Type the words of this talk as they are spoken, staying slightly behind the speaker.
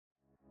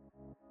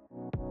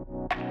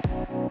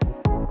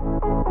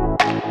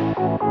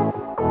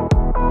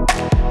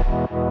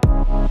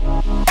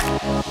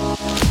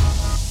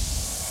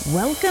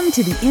Welcome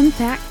to the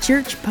Impact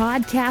Church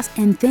podcast,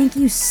 and thank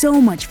you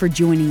so much for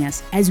joining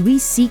us as we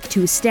seek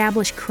to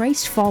establish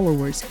Christ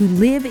followers who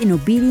live in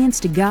obedience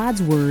to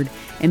God's Word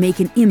and make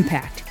an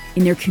impact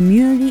in their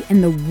community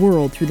and the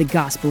world through the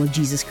gospel of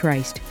Jesus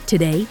Christ.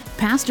 Today,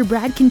 Pastor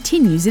Brad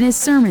continues in his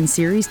sermon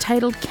series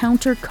titled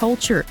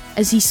Counterculture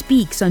as he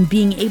speaks on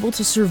being able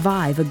to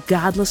survive a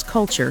godless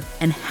culture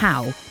and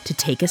how to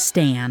take a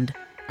stand.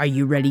 Are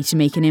you ready to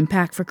make an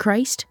impact for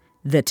Christ?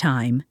 The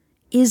time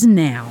is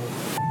now.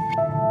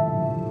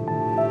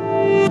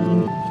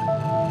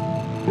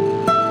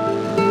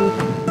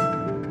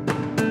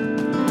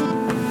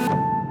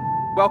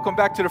 Welcome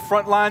back to the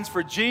front lines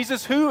for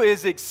Jesus. Who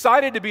is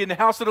excited to be in the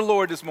house of the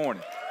Lord this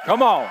morning?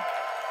 Come on.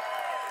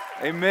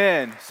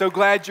 Amen. So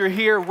glad you're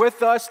here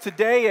with us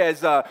today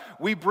as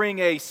we bring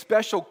a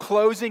special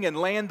closing and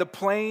land the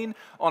plane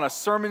on a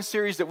sermon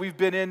series that we've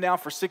been in now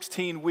for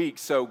 16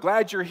 weeks. So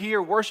glad you're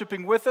here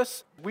worshiping with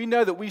us. We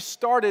know that we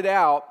started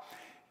out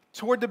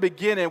toward the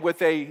beginning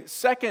with a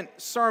second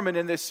sermon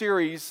in this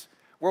series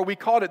where we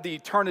called it the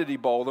Eternity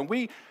Bowl. And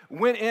we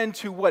went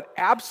into what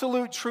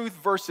absolute truth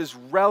versus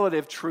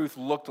relative truth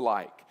looked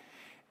like.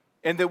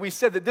 And that we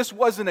said that this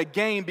wasn't a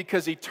game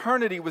because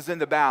eternity was in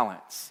the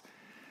balance.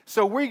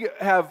 So we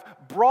have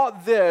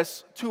brought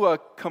this to a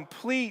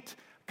complete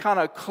kind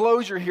of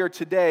closure here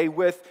today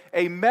with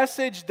a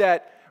message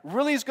that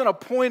really is going to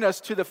point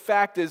us to the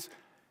fact is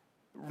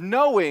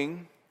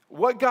knowing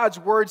what God's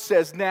Word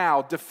says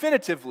now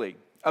definitively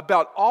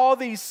about all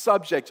these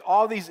subjects,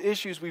 all these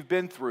issues we've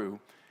been through.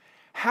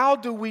 How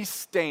do we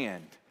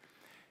stand?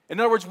 In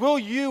other words, will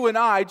you and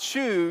I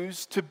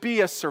choose to be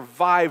a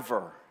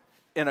survivor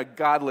in a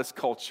godless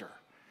culture?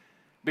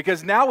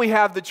 Because now we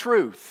have the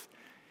truth.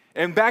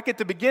 And back at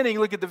the beginning,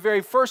 look at the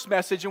very first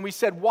message, and we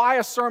said, why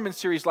a sermon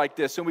series like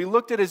this? And we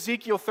looked at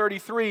Ezekiel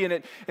 33,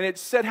 and it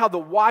said how the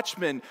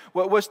watchman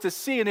was to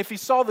see, and if he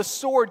saw the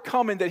sword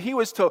coming, that he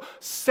was to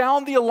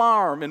sound the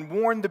alarm and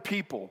warn the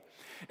people.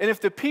 And if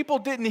the people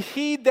didn't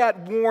heed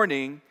that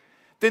warning,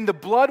 then the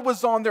blood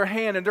was on their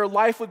hand and their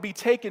life would be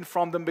taken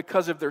from them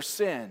because of their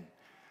sin.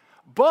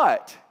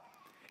 But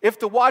if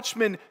the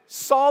watchman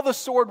saw the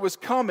sword was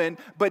coming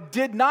but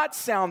did not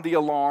sound the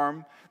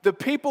alarm, the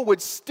people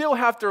would still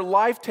have their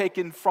life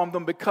taken from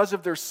them because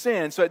of their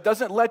sin. So it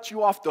doesn't let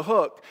you off the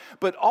hook.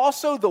 But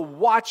also the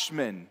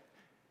watchman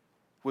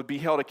would be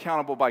held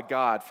accountable by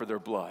God for their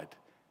blood.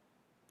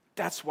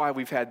 That's why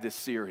we've had this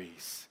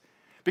series.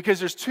 Because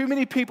there's too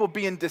many people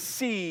being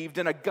deceived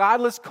in a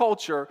godless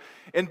culture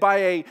and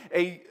by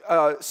a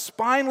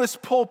spineless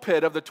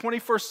pulpit of the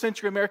 21st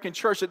century American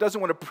church that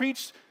doesn't want to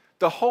preach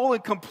the whole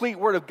and complete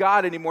Word of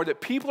God anymore,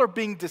 that people are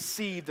being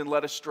deceived and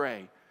led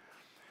astray.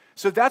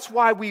 So that's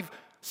why we've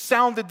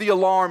sounded the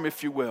alarm,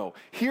 if you will.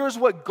 Here's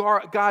what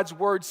God's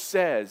Word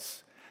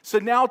says. So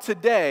now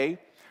today,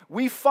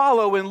 we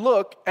follow and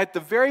look at the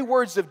very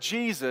words of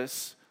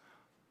Jesus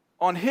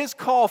on His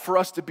call for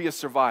us to be a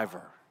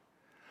survivor.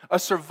 A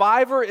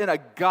survivor in a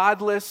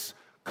godless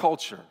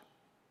culture.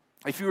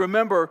 If you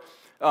remember,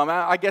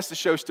 I guess the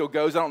show still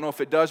goes. I don't know if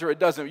it does or it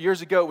doesn't.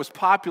 Years ago, it was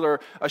popular,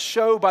 a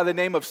show by the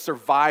name of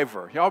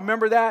Survivor. Y'all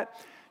remember that?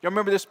 Y'all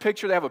remember this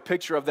picture? They have a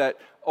picture of that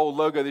old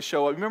logo they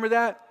show up. Remember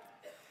that?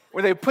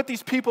 Where they put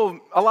these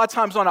people a lot of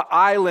times on an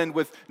island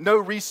with no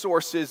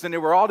resources, and they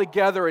were all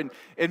together, and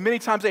many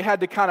times they had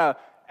to kind of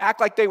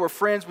act like they were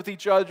friends with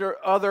each other,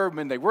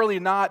 and they really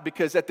not,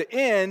 because at the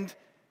end,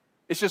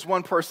 it's just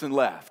one person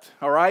left,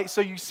 all right?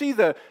 So you see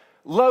the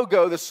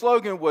logo, the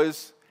slogan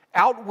was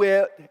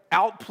outwit,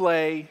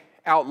 outplay,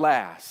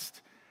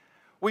 outlast.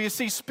 Well, you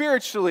see,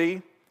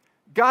 spiritually,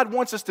 God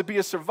wants us to be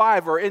a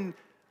survivor. And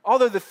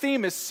although the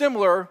theme is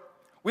similar,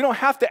 we don't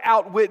have to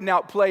outwit and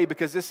outplay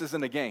because this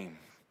isn't a game,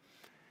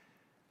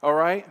 all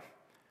right?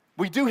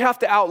 We do have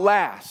to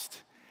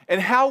outlast.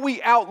 And how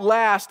we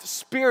outlast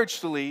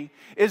spiritually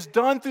is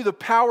done through the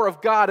power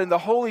of God and the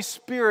Holy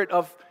Spirit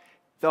of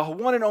the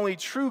one and only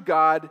true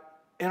God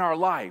in our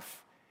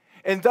life.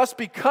 And thus,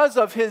 because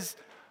of His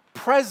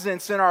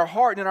presence in our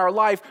heart and in our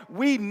life,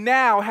 we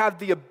now have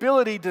the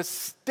ability to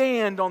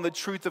stand on the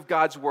truth of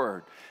God's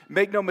Word.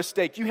 Make no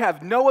mistake, you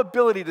have no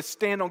ability to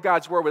stand on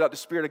God's Word without the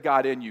Spirit of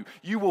God in you.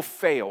 You will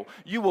fail.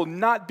 You will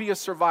not be a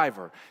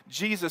survivor.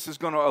 Jesus is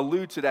going to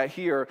allude to that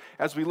here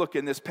as we look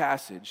in this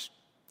passage.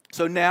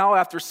 So now,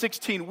 after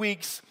 16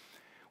 weeks,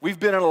 we've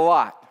been in a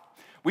lot.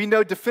 We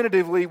know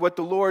definitively what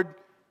the Lord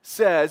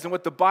says and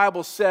what the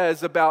Bible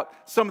says about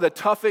some of the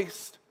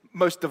toughest,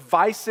 most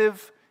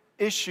divisive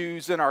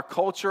issues in our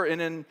culture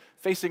and in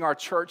facing our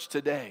church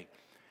today.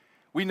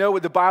 We know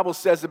what the Bible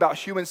says about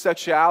human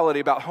sexuality,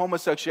 about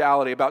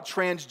homosexuality, about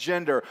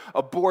transgender,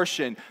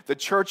 abortion, the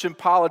church and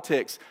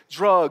politics,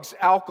 drugs,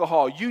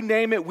 alcohol, you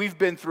name it, we've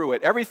been through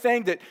it.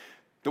 Everything that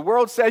the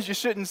world says you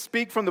shouldn't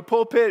speak from the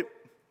pulpit,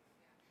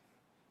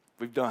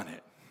 we've done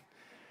it.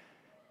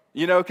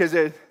 You know, because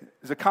there's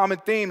a common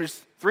theme.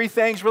 There's three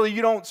things really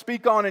you don't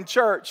speak on in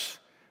church,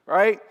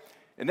 right?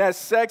 And that's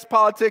sex,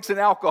 politics, and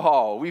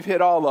alcohol. We've hit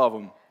all of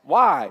them.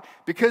 Why?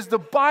 Because the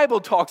Bible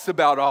talks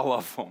about all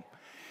of them.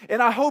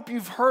 And I hope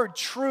you've heard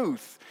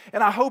truth.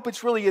 And I hope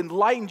it's really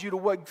enlightened you to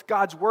what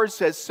God's word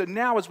says. So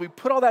now as we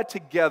put all that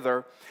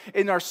together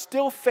and are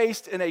still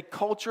faced in a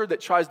culture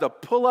that tries to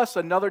pull us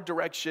another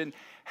direction,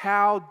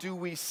 how do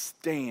we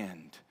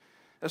stand?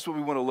 That's what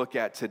we want to look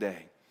at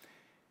today.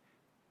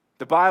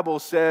 The Bible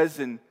says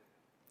in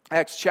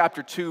Acts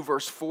chapter 2,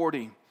 verse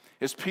 40,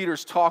 as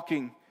Peter's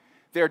talking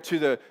there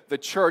to the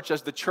church,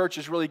 as the church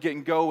is really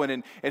getting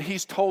going, and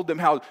he's told them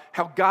how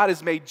God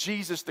has made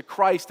Jesus the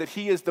Christ, that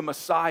he is the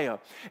Messiah.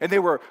 And they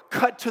were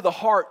cut to the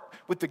heart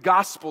with the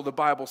gospel, the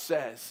Bible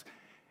says.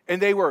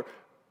 And they were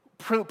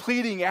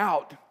pleading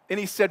out, and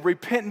he said,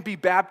 repent and be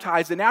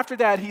baptized. And after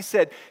that, he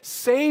said,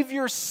 save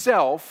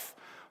yourself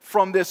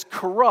from this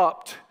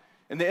corrupt,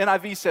 and the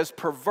NIV says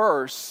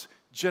perverse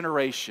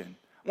generation.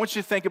 I want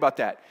you to think about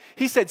that.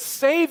 He said,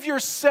 save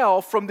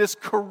yourself from this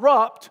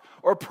corrupt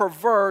or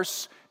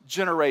perverse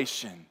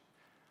generation.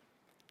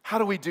 How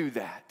do we do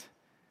that?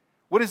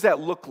 What does that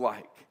look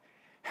like?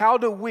 How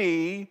do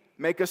we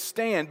make a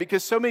stand?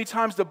 Because so many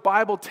times the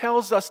Bible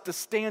tells us to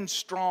stand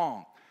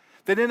strong.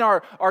 That in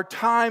our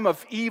time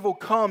of evil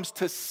comes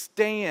to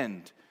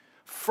stand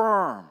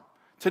firm,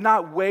 to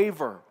not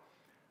waver.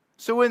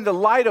 So in the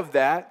light of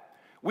that,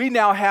 we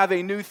now have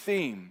a new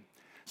theme.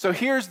 So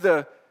here's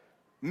the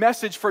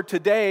message for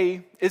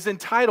today, is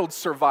entitled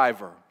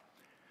Survivor.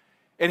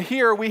 And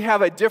here we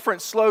have a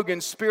different slogan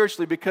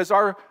spiritually because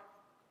our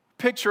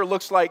picture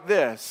looks like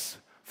this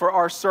for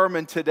our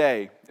sermon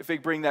today. If we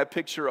bring that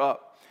picture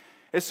up.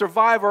 It's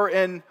Survivor,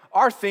 and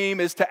our theme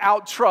is to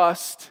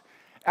outtrust,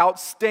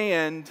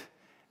 outstand,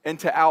 and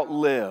to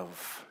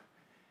outlive.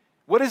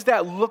 What does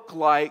that look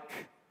like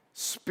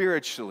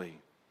spiritually?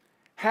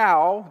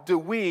 How do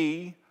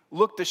we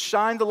look to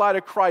shine the light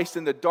of Christ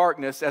in the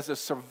darkness as a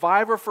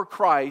survivor for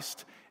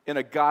Christ in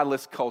a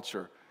godless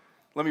culture?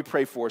 Let me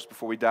pray for us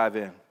before we dive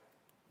in.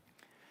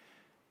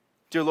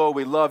 Dear Lord,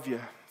 we love you.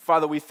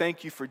 Father, we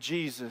thank you for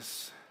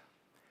Jesus.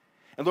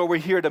 And Lord, we're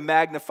here to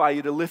magnify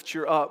you, to lift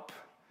you up.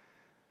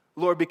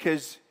 Lord,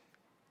 because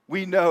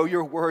we know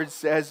your word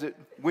says that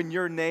when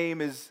your name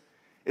is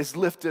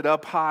lifted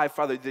up high,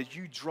 Father, that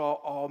you draw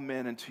all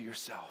men unto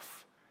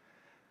yourself.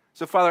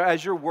 So, Father,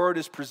 as your word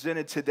is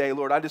presented today,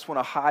 Lord, I just want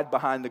to hide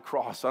behind the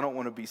cross. I don't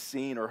want to be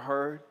seen or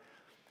heard.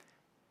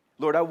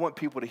 Lord, I want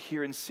people to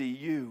hear and see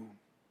you.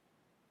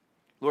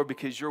 Lord,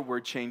 because your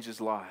word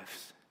changes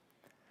lives.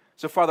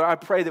 So, Father, I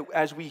pray that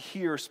as we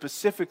hear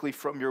specifically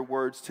from your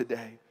words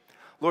today,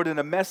 Lord, in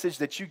a message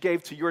that you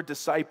gave to your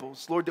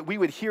disciples, Lord, that we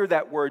would hear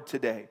that word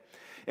today,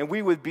 and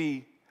we would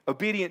be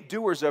obedient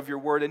doers of your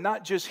word and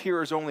not just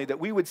hearers only, that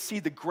we would see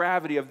the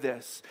gravity of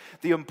this,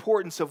 the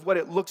importance of what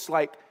it looks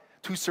like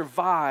to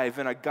survive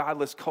in a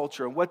godless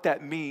culture and what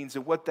that means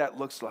and what that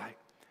looks like.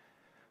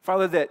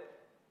 Father, that,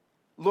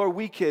 Lord,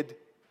 we could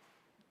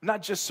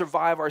not just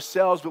survive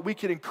ourselves, but we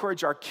could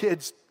encourage our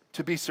kids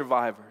to be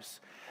survivors.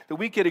 That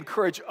we could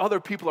encourage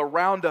other people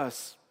around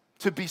us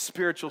to be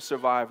spiritual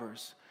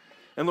survivors.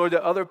 And Lord,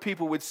 that other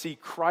people would see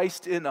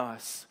Christ in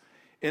us,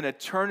 and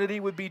eternity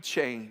would be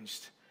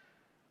changed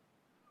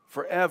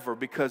forever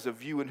because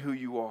of you and who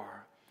you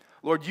are.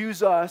 Lord,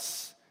 use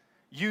us,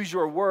 use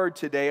your word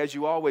today as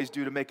you always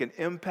do to make an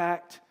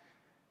impact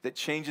that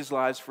changes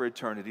lives for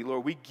eternity.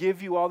 Lord, we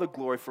give you all the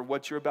glory for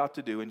what you're about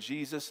to do. In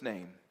Jesus'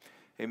 name,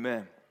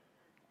 amen.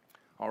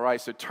 All right,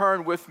 so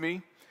turn with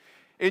me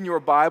in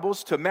your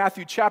Bibles to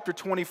Matthew chapter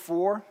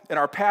 24. And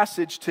our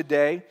passage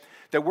today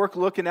that we're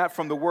looking at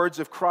from the words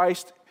of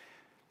Christ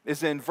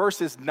is in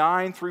verses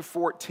 9 through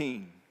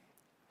 14.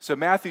 So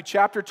Matthew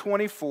chapter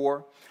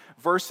 24,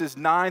 verses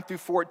 9 through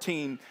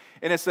 14.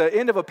 And it's the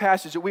end of a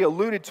passage that we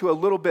alluded to a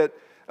little bit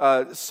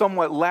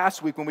somewhat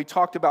last week when we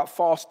talked about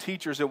false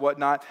teachers and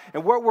whatnot.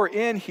 And what we're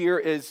in here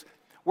is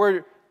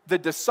where the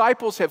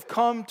disciples have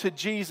come to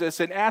Jesus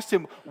and asked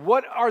him,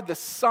 what are the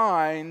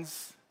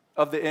signs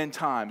of the end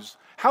times?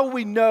 How will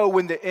we know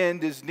when the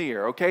end is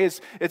near? Okay,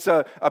 it's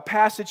a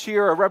passage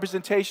here, a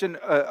representation,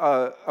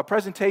 a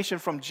presentation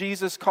from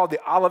Jesus called the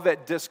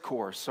Olivet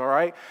Discourse, all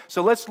right?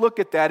 So let's look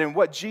at that and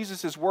what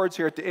Jesus' words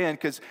here at the end,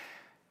 because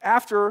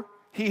after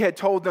he had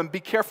told them,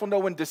 be careful no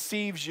one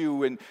deceives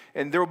you, and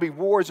there will be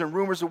wars and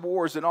rumors of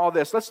wars and all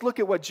this. Let's look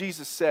at what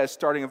Jesus says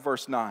starting in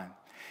verse 9.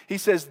 He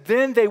says,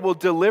 then they will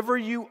deliver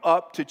you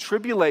up to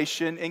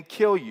tribulation and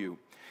kill you,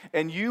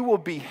 and you will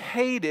be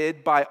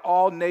hated by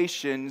all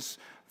nations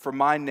for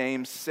my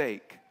name's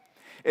sake.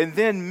 And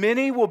then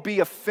many will be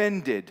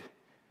offended,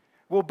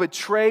 will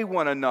betray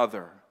one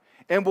another,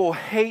 and will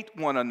hate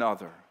one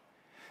another.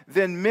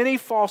 Then many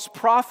false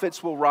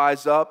prophets will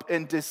rise up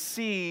and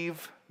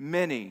deceive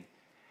many.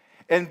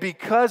 And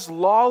because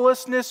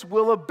lawlessness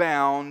will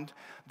abound,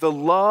 the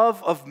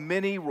love of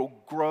many will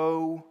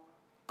grow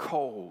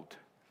cold.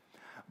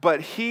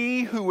 But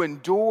he who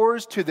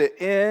endures to the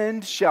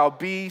end shall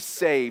be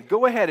saved.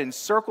 Go ahead and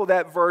circle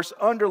that verse,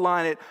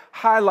 underline it,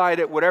 highlight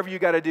it, whatever you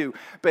got to do.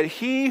 But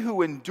he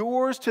who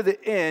endures to the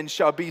end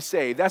shall be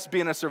saved. That's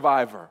being a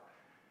survivor.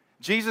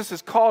 Jesus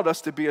has called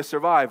us to be a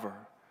survivor.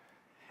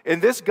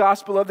 And this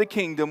gospel of the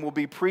kingdom will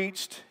be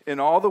preached in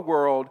all the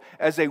world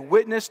as a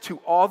witness to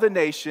all the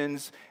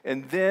nations,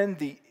 and then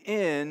the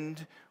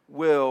end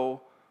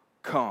will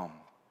come.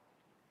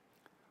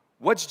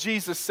 What's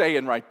Jesus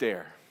saying right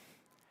there?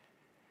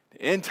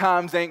 The end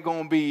times ain't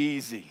going to be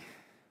easy.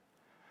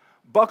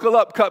 Buckle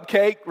up,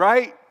 cupcake,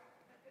 right?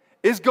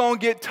 It's going to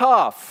get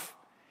tough.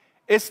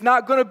 It's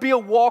not going to be a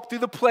walk through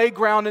the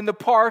playground in the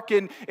park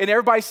and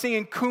everybody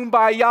singing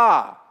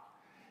Kumbaya.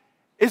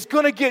 It's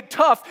going to get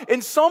tough,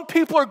 and some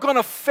people are going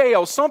to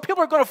fail. Some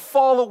people are going to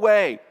fall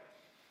away.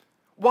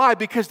 Why?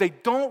 Because they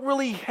don't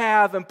really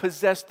have and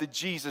possess the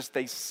Jesus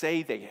they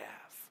say they have.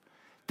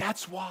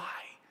 That's why.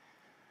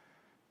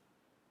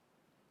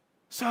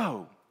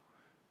 So,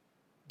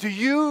 do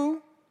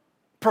you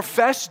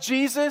profess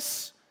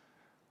Jesus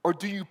or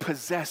do you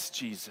possess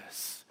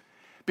Jesus?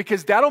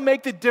 Because that'll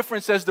make the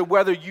difference as to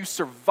whether you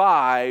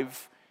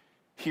survive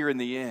here in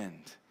the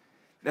end.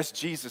 That's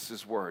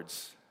Jesus'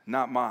 words,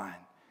 not mine.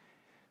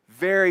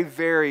 Very,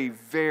 very,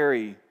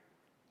 very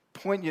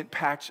poignant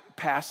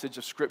passage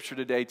of Scripture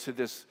today to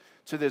this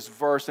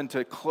verse and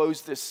to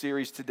close this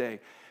series today.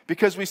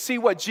 Because we see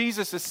what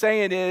Jesus is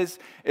saying is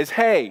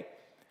hey,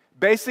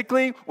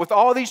 basically, with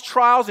all these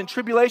trials and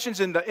tribulations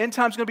and the end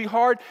time's going to be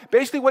hard,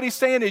 basically what he's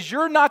saying is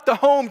you're not the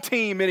home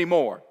team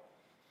anymore.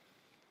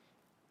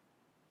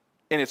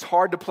 And it's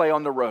hard to play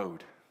on the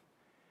road.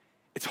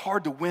 It's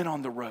hard to win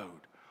on the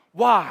road.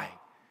 Why?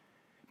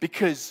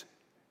 Because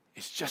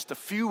it's just a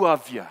few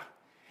of you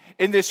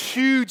in this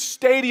huge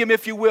stadium,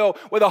 if you will,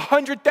 with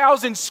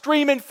 100,000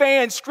 screaming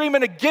fans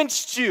screaming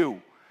against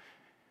you.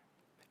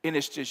 And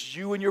it's just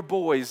you and your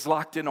boys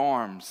locked in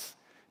arms,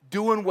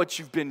 doing what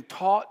you've been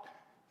taught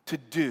to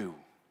do,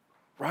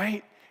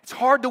 right? It's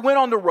hard to win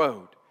on the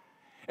road.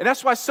 And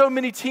that's why so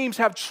many teams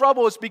have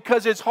trouble. It's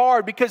because it's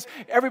hard, because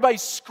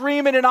everybody's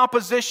screaming in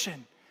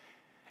opposition.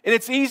 And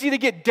it's easy to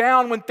get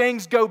down when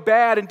things go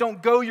bad and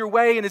don't go your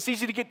way, and it's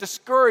easy to get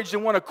discouraged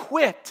and want to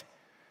quit.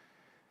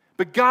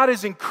 But God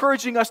is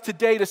encouraging us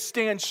today to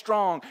stand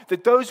strong,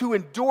 that those who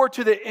endure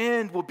to the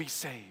end will be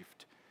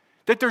saved.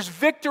 That there's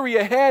victory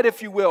ahead,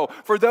 if you will,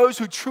 for those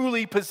who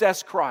truly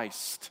possess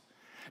Christ,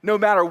 no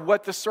matter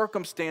what the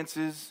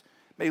circumstances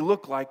may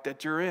look like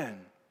that you're in.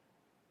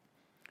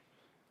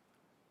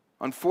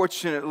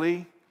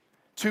 Unfortunately,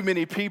 too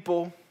many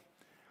people,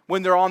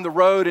 when they're on the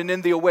road and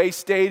in the away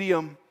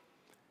stadium,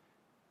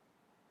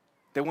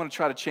 they want to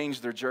try to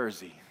change their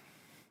jersey.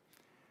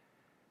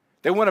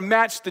 They want to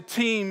match the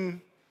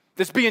team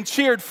that's being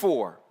cheered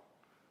for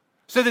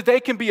so that they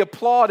can be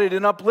applauded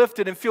and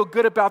uplifted and feel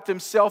good about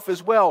themselves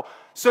as well.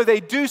 So they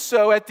do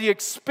so at the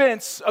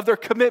expense of their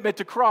commitment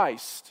to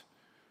Christ.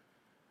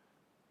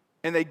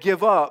 And they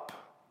give up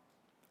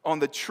on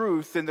the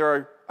truth and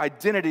their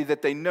identity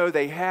that they know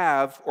they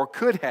have or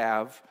could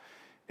have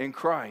in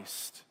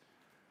Christ.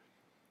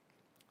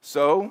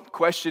 So,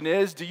 question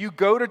is, do you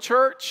go to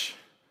church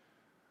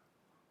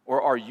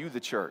or are you the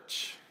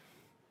church?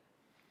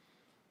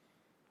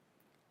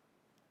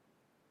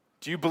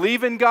 Do you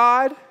believe in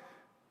God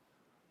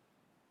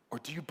or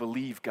do you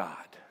believe God?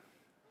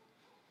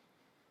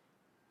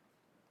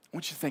 I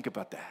want you to think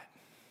about that.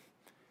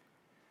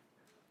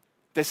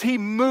 Does He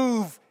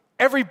move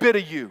every bit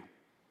of you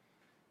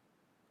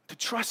to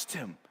trust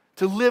Him,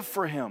 to live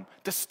for Him,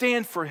 to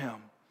stand for Him?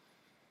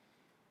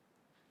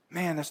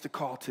 Man, that's the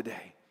call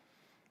today.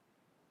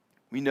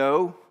 We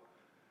know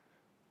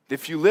that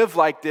if you live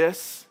like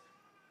this,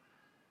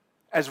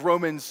 as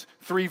Romans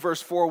 3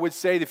 verse 4 would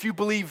say, that if you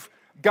believe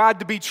God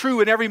to be true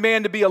and every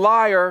man to be a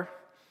liar,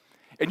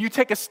 and you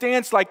take a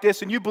stance like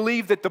this and you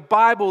believe that the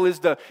Bible is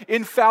the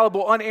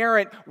infallible,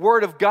 inerrant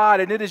Word of God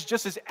and it is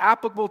just as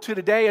applicable to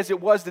today as it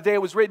was the day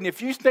it was written,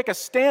 if you take a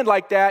stand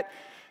like that,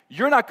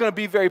 you're not going to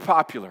be very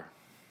popular.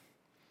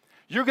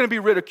 You're going to be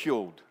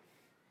ridiculed.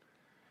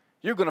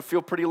 You're going to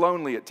feel pretty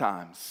lonely at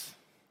times.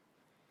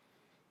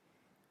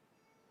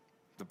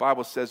 The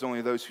Bible says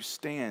only those who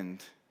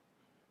stand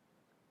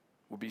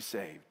will be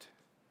saved.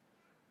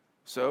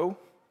 So,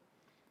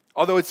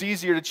 although it's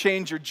easier to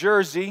change your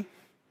jersey,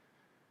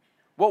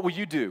 what will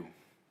you do?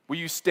 Will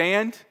you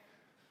stand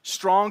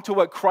strong to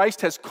what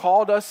Christ has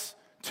called us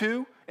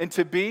to and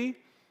to be?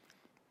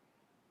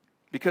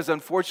 Because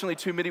unfortunately,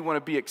 too many want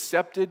to be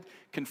accepted,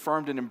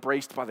 confirmed, and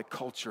embraced by the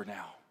culture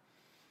now.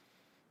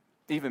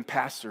 Even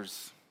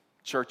pastors,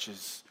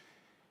 churches,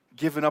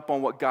 giving up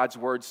on what God's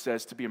word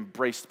says to be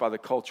embraced by the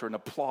culture and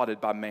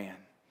applauded by man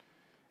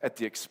at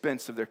the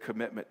expense of their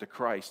commitment to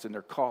Christ and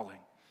their calling.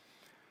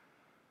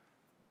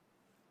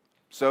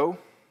 So,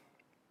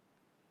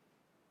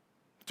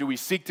 do we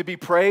seek to be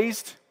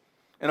praised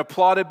and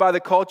applauded by the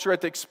culture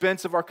at the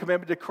expense of our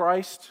commitment to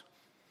Christ?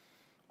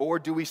 Or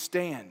do we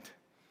stand?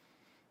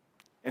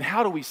 And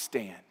how do we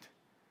stand?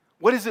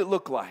 What does it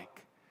look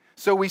like?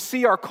 So we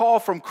see our call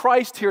from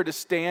Christ here to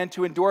stand,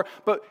 to endure,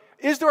 but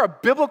is there a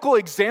biblical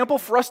example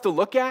for us to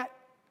look at?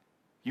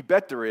 You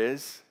bet there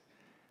is.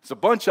 There's a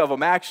bunch of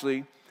them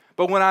actually.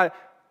 But when I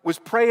was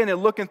praying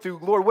and looking through,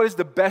 Lord, what is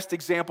the best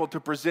example to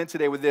present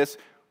today with this?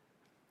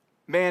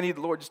 Man, the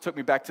Lord just took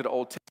me back to the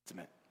Old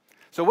Testament.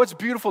 So what's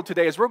beautiful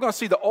today is we're going to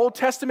see the Old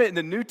Testament and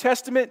the New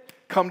Testament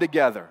come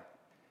together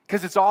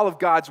because it's all of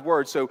God's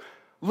word. So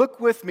look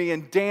with me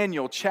in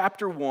Daniel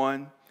chapter 1,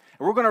 and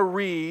we're going to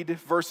read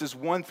verses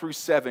 1 through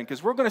 7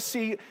 because we're going to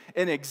see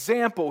an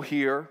example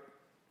here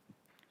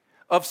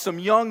of some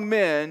young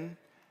men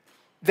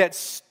that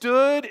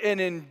stood and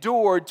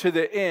endured to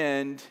the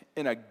end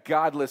in a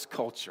godless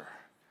culture,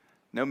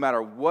 no matter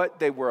what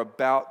they were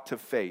about to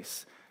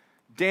face.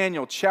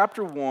 Daniel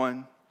chapter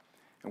 1,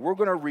 and we're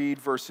going to read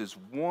verses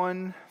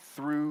 1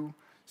 through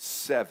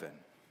 7.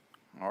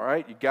 All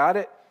right, you got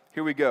it?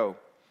 Here we go.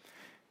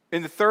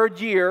 In the 3rd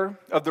year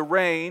of the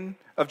reign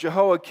of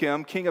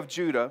Jehoiakim, king of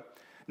Judah,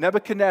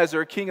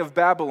 Nebuchadnezzar, king of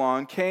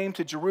Babylon, came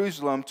to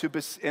Jerusalem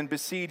and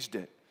besieged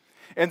it.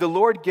 And the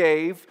Lord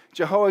gave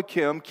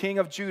Jehoiakim, king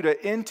of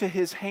Judah, into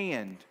his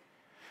hand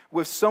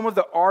with some of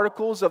the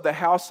articles of the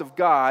house of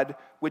God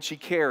which he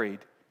carried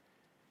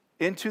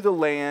into the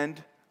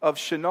land of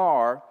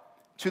Shinar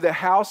to the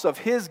house of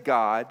his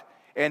God,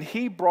 and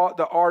he brought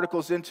the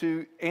articles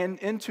into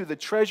the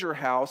treasure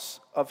house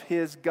of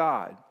his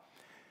God.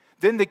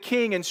 Then the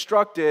king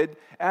instructed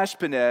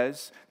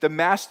Ashpenaz, the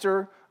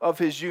master of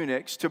his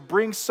eunuchs, to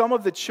bring some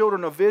of the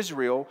children of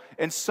Israel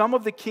and some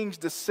of the king's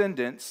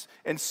descendants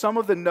and some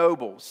of the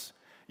nobles,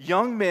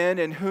 young men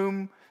in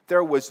whom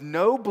there was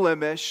no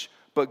blemish,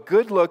 but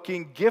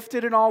good-looking,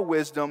 gifted in all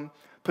wisdom,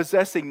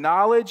 possessing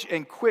knowledge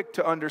and quick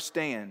to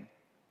understand,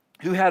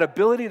 who had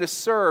ability to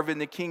serve in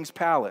the king's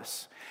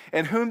palace,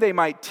 and whom they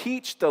might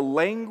teach the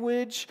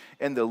language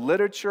and the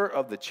literature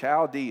of the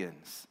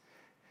Chaldeans.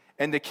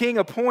 And the king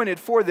appointed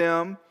for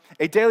them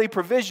a daily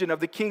provision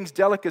of the king's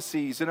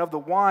delicacies and of the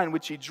wine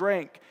which he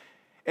drank,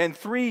 and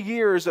 3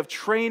 years of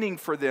training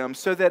for them,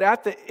 so that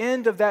at the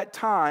end of that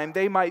time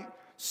they might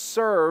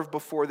serve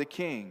before the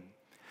king.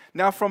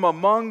 Now from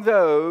among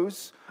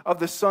those of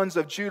the sons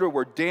of Judah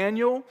were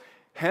Daniel,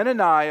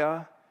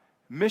 Hananiah,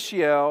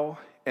 Mishael,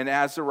 and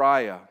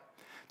Azariah.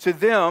 To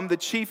them the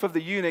chief of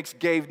the eunuchs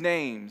gave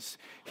names.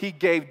 He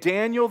gave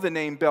Daniel the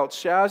name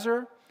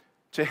Belshazzar,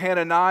 to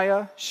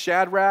Hananiah,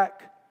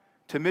 Shadrach,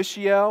 to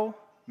Mishael,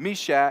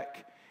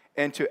 Meshach,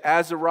 and to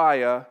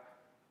Azariah,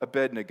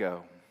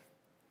 Abednego.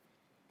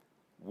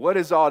 What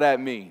does all that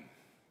mean?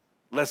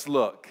 Let's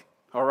look,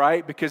 all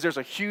right? Because there's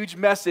a huge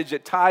message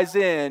that ties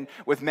in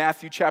with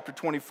Matthew chapter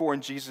 24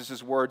 and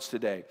Jesus' words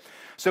today.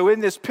 So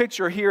in this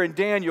picture here in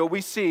Daniel,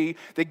 we see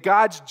that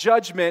God's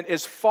judgment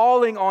is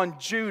falling on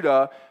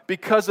Judah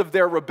because of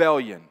their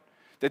rebellion,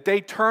 that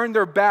they turned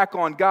their back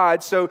on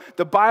God. So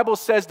the Bible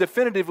says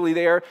definitively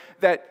there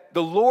that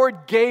the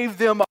Lord gave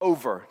them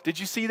over. Did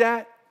you see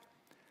that?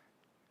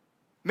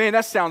 Man,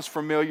 that sounds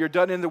familiar,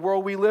 doesn't it, in the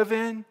world we live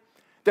in?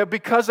 That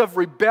because of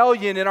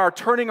rebellion and our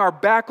turning our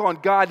back on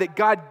God, that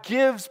God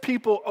gives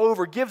people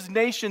over, gives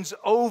nations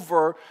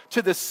over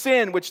to the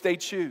sin which they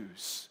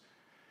choose.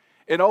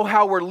 And oh,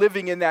 how we're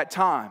living in that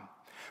time.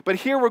 But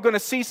here we're going to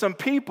see some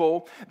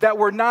people that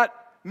were not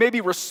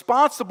maybe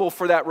responsible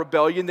for that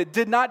rebellion, that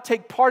did not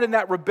take part in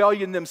that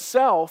rebellion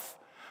themselves,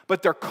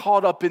 but they're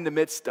caught up in the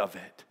midst of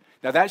it.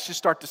 Now that should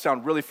start to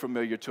sound really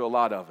familiar to a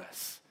lot of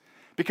us.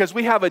 Because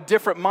we have a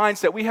different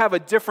mindset, we have a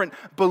different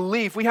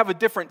belief, we have a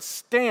different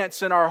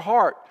stance in our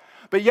heart.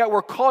 But yet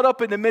we're caught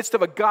up in the midst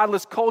of a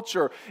godless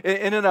culture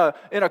and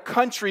in a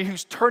country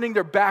who's turning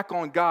their back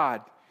on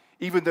God,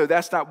 even though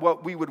that's not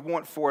what we would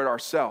want for it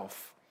ourselves.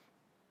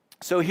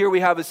 So here we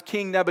have this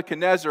king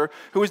Nebuchadnezzar,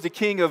 who was the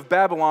king of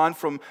Babylon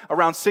from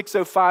around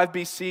 605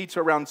 BC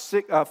to around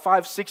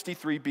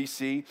 563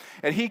 BC.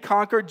 And he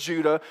conquered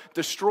Judah,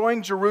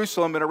 destroying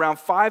Jerusalem in around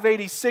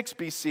 586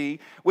 BC,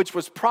 which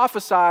was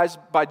prophesied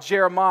by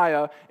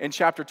Jeremiah in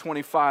chapter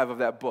 25 of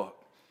that book.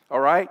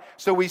 All right?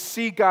 So we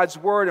see God's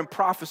word and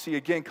prophecy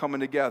again coming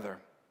together.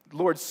 The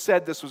Lord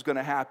said this was going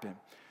to happen.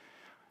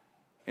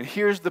 And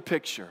here's the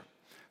picture.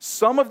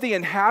 Some of the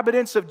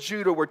inhabitants of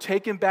Judah were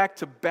taken back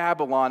to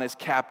Babylon as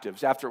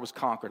captives after it was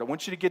conquered. I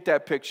want you to get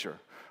that picture,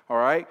 all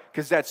right?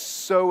 Because that's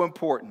so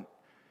important,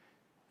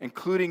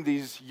 including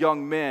these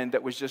young men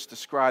that was just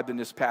described in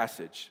this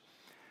passage.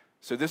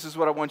 So this is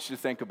what I want you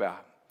to think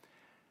about.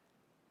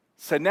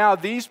 So now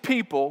these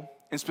people,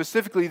 and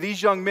specifically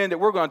these young men that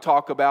we're going to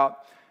talk about,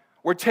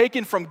 were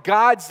taken from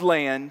God's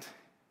land,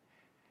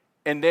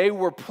 and they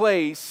were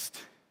placed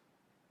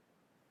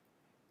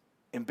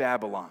in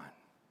Babylon.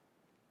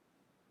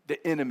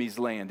 The enemy's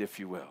land, if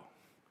you will.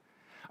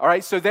 All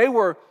right, so they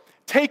were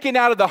taken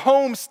out of the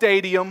home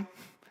stadium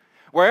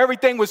where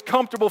everything was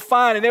comfortable,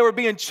 fine, and they were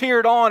being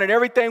cheered on and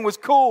everything was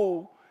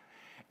cool.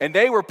 And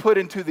they were put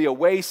into the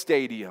away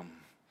stadium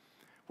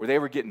where they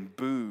were getting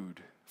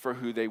booed for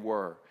who they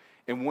were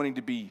and wanting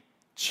to be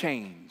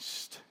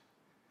changed.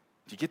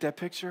 Do you get that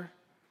picture?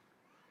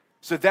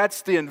 So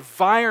that's the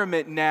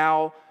environment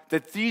now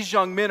that these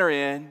young men are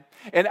in.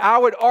 And I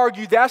would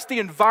argue that's the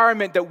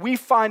environment that we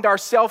find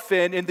ourselves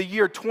in the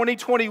year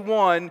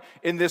 2021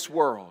 in this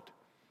world.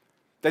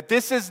 That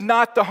this is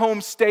not the home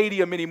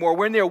stadium anymore.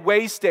 We're in the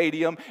away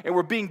stadium and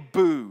we're being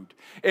booed.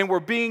 And we're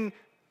being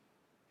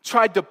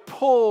tried to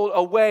pull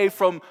away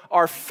from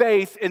our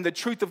faith in the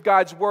truth of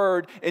God's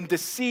word and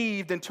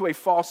deceived into a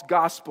false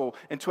gospel,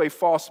 into a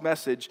false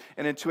message,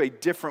 and into a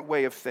different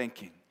way of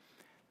thinking.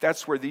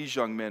 That's where these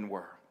young men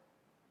were.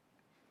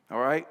 All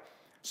right?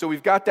 So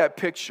we've got that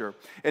picture.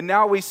 And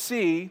now we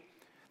see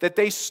that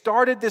they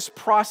started this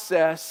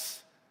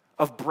process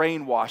of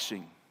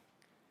brainwashing.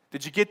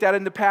 Did you get that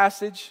in the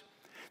passage?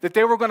 That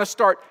they were going to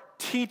start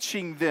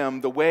teaching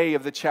them the way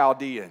of the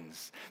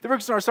Chaldeans. They were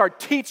going to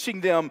start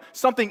teaching them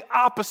something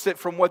opposite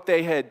from what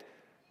they had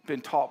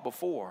been taught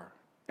before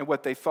and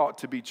what they thought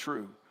to be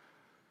true.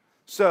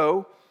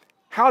 So,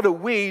 how do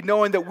we,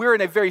 knowing that we're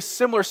in a very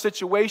similar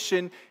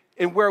situation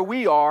in where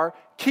we are,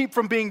 keep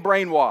from being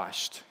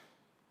brainwashed?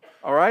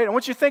 All right? I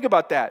want you to think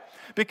about that,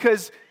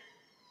 because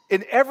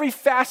in every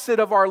facet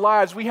of our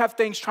lives, we have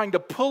things trying to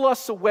pull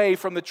us away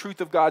from the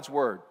truth of God's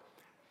word.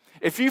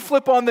 If you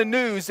flip on the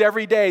news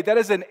every day, that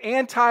is an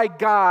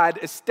anti-God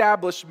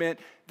establishment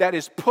that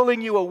is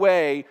pulling you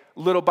away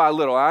little by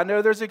little. I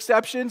know there's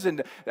exceptions,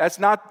 and that's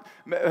not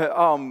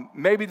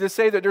maybe to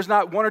say that there's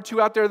not one or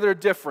two out there that are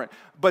different,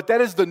 but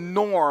that is the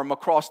norm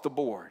across the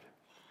board.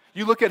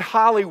 You look at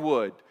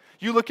Hollywood,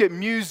 you look at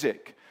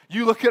music,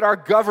 you look at our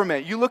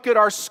government, you look at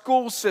our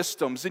school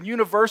systems and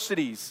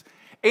universities.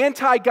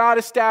 Anti-God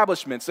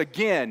establishments,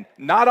 again,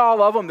 not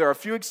all of them, there are a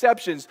few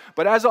exceptions,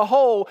 but as a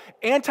whole,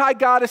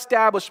 anti-God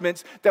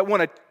establishments that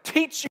want to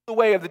teach you the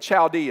way of the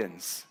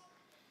Chaldeans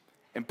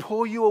and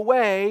pull you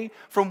away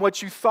from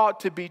what you thought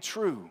to be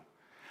true.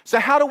 So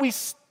how do we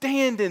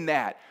stand in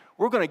that?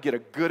 We're going to get a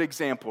good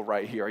example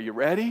right here. Are you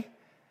ready?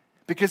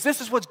 Because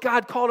this is what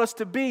God called us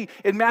to be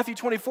in Matthew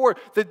 24.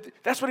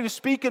 That's what he was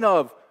speaking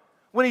of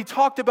when he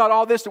talked about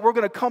all this that we're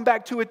going to come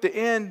back to at the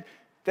end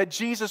that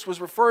Jesus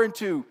was referring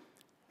to.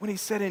 When he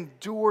said,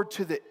 endure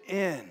to the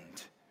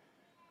end.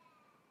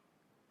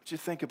 What you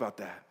think about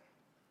that?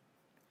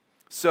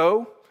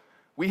 So,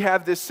 we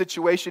have this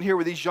situation here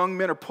where these young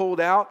men are pulled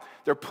out.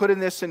 They're put in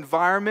this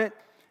environment,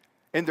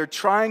 and they're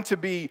trying to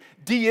be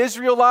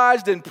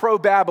de-Israelized and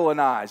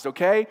pro-Babylonized,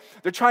 okay?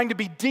 They're trying to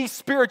be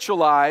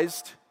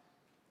de-spiritualized,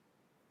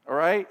 all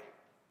right,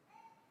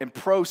 and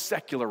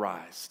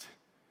pro-secularized.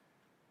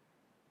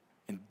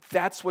 And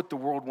that's what the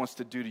world wants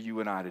to do to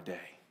you and I today.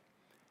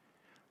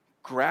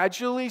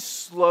 Gradually,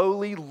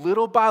 slowly,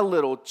 little by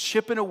little,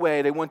 chipping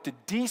away, they want to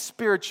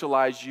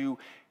de-spiritualize you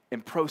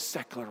and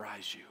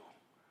pro-secularize you.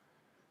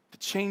 To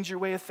change your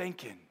way of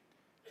thinking.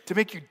 To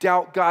make you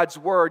doubt God's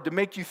word. To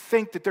make you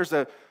think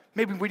that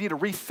maybe we need to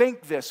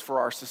rethink this for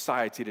our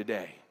society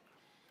today.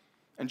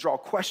 And draw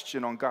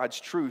question on God's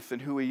truth and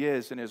who he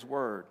is and his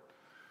word.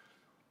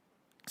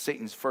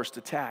 Satan's first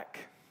attack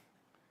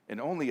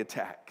and only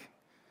attack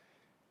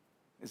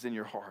is in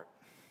your heart.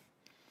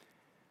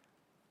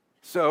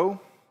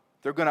 So,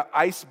 they're going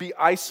to be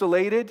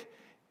isolated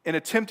and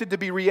attempted to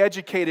be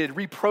re-educated,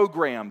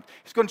 reprogrammed.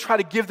 He's going to try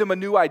to give them a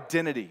new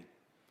identity.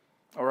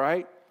 All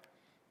right?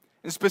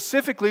 And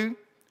specifically,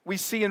 we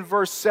see in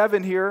verse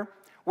 7 here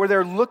where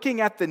they're looking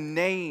at the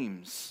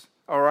names.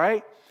 All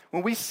right?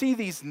 When we see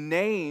these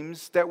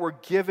names that were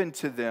given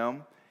to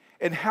them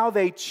and how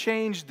they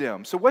changed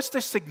them. So what's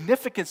the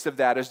significance of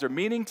that? Is there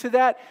meaning to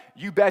that?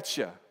 You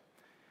betcha.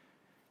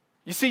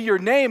 You see, your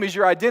name is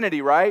your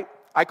identity, right?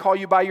 I call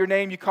you by your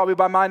name, you call me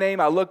by my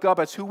name, I look up,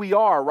 that's who we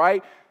are,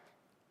 right?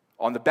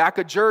 On the back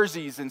of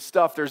jerseys and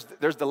stuff, there's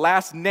the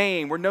last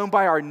name. We're known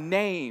by our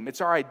name. It's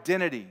our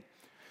identity.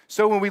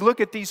 So when we look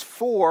at these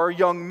 4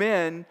 young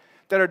men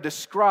that are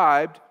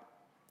described,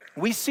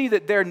 we see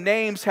that their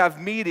names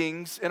have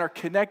meanings and are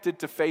connected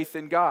to faith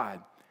in God.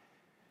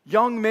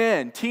 Young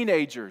men,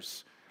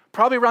 teenagers,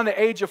 probably around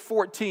the age of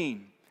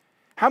 14.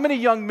 How many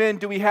young men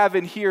do we have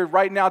in here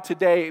right now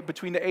today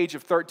between the age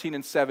of 13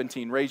 and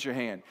 17? Raise your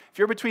hand. If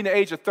you're between the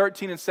age of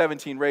 13 and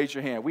 17, raise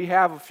your hand. We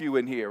have a few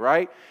in here,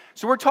 right?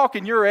 So we're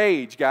talking your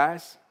age,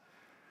 guys.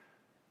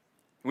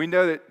 We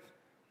know that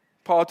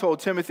Paul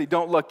told Timothy,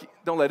 don't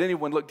let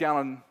anyone look down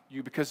on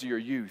you because of your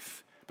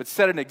youth, but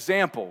set an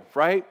example,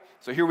 right?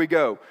 So here we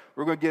go.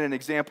 We're going to get an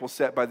example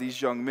set by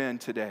these young men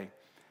today.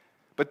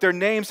 But their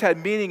names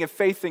had meaning of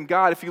faith in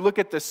God. If you look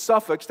at the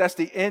suffix, that's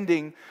the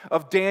ending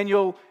of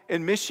Daniel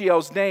and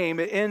Mishael's name.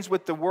 It ends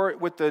with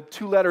the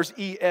 2 letters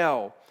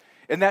El.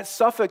 And that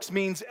suffix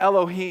means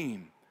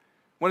Elohim,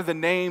 one of the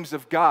names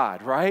of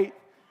God, right?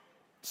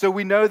 So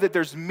we know that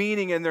there's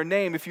meaning in their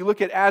name. If you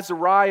look at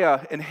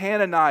Azariah and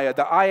Hananiah,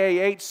 the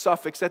IAH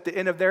suffix at the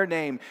end of their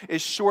name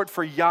is short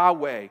for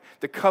Yahweh,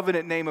 the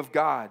covenant name of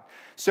God.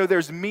 So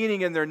there's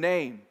meaning in their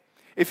name.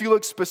 If you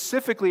look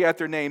specifically at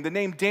their name, the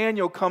name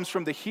Daniel comes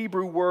from the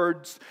Hebrew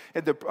words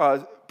and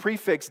the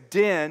prefix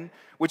din,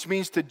 which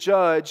means to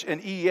judge,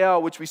 and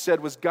El, which we said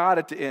was God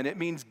at the end. It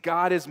means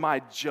God is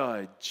my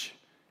judge.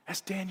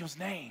 That's Daniel's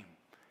name.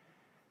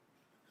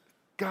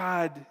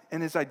 God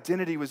and his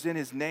identity was in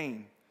his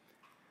name.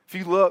 If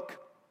you look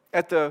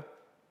at the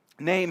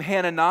name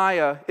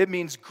Hananiah, it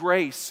means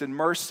grace and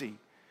mercy.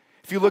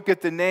 If you look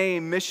at the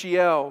name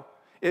Mishael,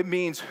 it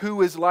means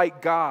who is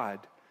like God.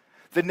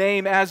 The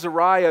name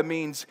Azariah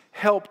means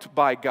helped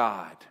by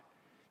God.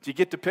 Do you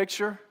get the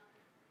picture?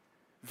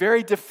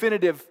 very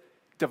definitive,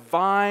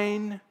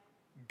 divine,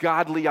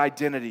 godly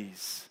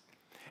identities.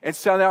 And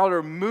so now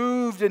they're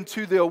moved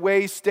into the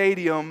away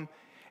stadium,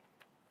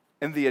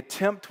 and the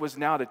attempt was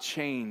now to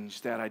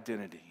change that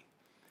identity.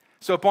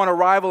 So upon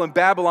arrival in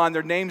Babylon,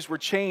 their names were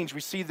changed. We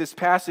see this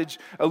passage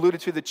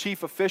alluded to. The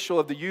chief official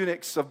of the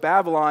eunuchs of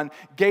Babylon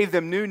gave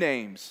them new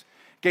names.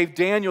 Gave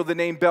Daniel the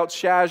name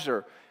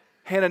Belshazzar,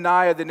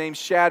 Hananiah the name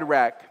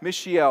Shadrach,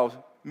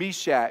 Mishael,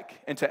 Meshach,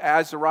 and to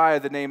Azariah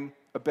the name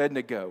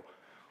Abednego.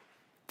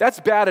 That's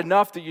bad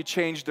enough that you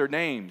changed their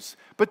names.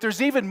 But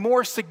there's even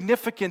more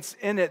significance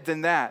in it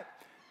than that.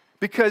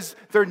 Because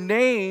their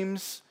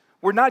names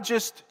were not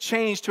just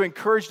changed to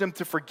encourage them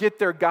to forget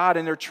their God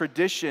and their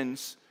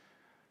traditions,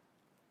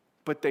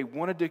 but they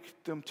wanted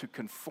them to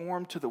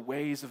conform to the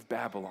ways of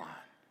Babylon.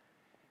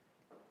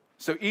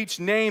 So each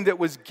name that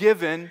was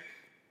given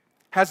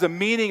has a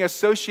meaning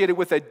associated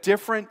with a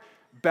different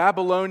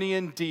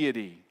Babylonian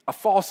deity, a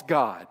false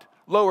god,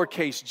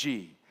 lowercase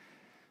g.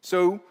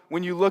 So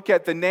when you look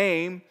at the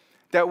name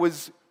that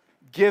was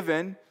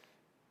given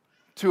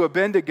to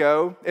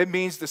Abednego, it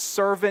means the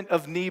servant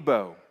of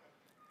Nebo.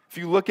 If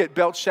you look at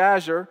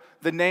Belshazzar,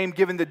 the name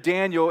given to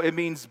Daniel, it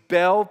means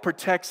Bel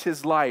protects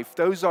his life.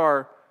 Those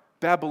are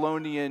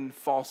Babylonian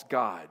false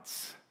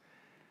gods.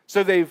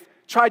 So they've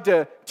tried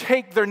to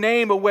take their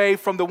name away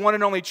from the one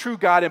and only true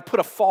God and put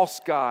a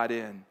false god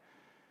in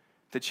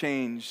to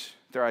change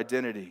their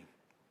identity.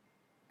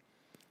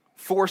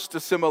 Forced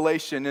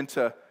assimilation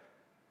into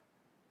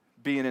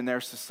being in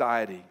their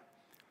society.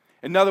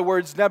 In other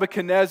words,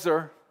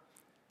 Nebuchadnezzar,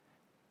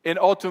 and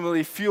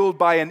ultimately fueled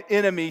by an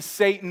enemy,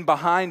 Satan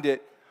behind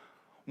it,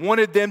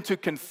 wanted them to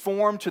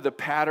conform to the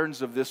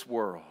patterns of this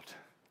world.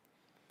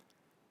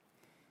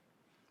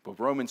 But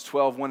Romans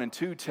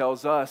 12:1-2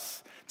 tells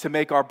us to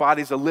make our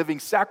bodies a living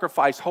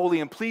sacrifice,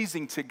 holy and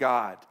pleasing to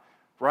God,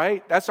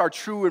 right? That's our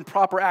true and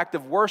proper act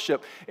of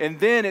worship. And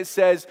then it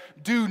says,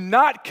 do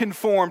not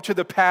conform to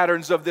the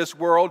patterns of this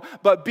world,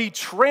 but be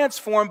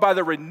transformed by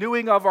the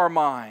renewing of our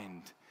mind.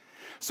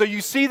 So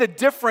you see the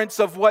difference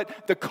of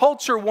what the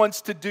culture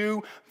wants to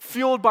do,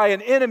 fueled by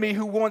an enemy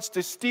who wants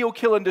to steal,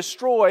 kill, and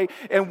destroy,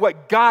 and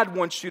what God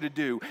wants you to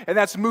do. And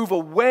that's move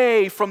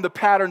away from the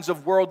patterns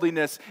of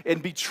worldliness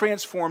and be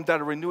transformed by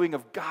the renewing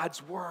of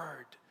God's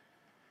word.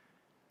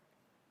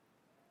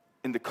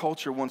 And the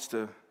culture wants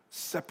to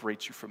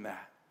separate you from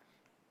that.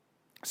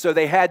 So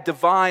they had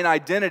divine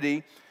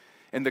identity,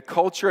 and the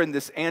culture and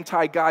this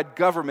anti-God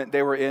government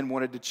they were in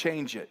wanted to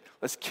change it.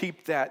 Let's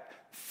keep that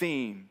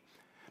theme.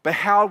 But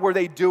how were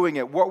they doing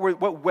it?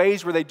 What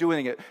ways were they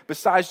doing it?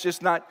 Besides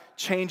just not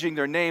changing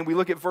their name, we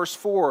look at verse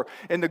 4,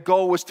 and the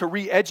goal was to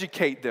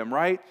re-educate them,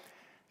 right?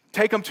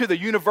 Take them to the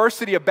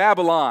University of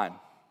Babylon.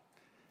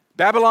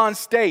 Babylon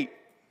State.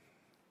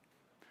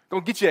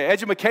 Gonna get you an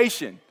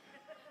education.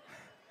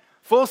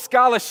 Full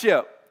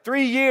scholarship.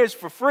 3 years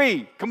for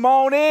free. Come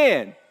on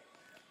in.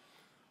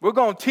 We're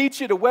going to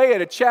teach you the way of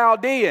the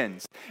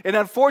Chaldeans. And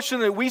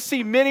unfortunately, we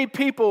see many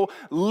people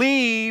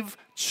leave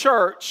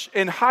church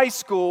in high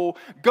school,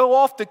 go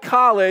off to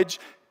college,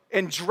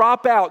 and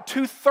drop out.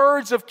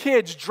 2/3 of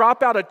kids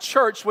drop out of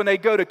church when they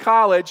go to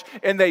college,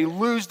 and they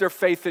lose their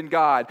faith in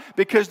God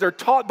because they're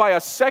taught by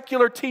a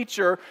secular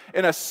teacher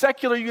in a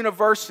secular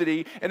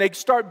university, and they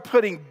start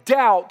putting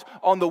doubt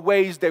on the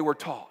ways they were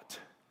taught.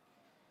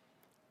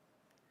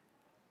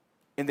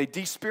 And they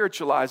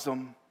despiritualize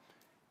them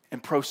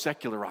and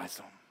pro-secularize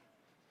them.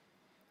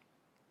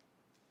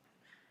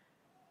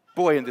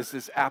 Boy, and this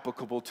is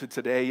applicable to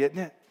today, isn't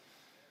it?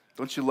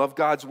 Don't you love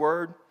God's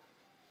word?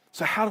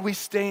 So how do we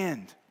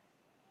stand?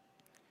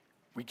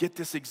 We get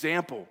this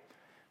example.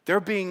 They're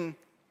being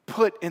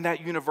put in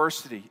that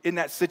university, in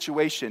that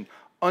situation,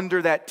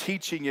 under that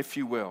teaching, if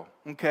you will,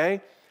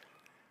 okay?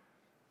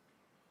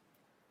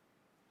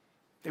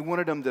 They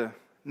wanted them to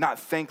not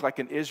think like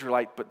an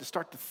Israelite, but to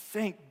start to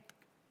think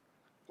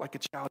like a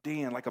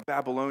Chaldean, like a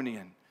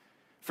Babylonian.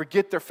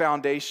 Forget their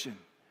foundation.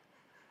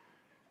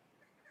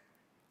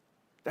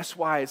 That's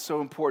why it's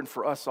so important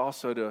for us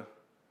also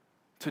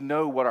to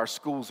know what our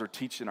schools are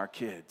teaching our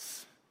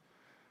kids.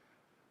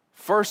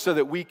 First, so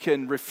that we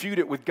can refute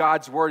it with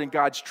God's word and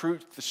God's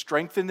truth to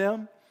strengthen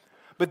them.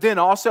 But then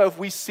also, if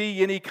we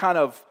see any kind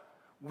of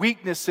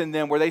weakness in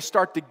them where they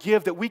start to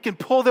give, that we can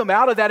pull them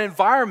out of that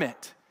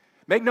environment.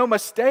 Make no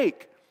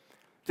mistake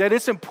that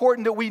it's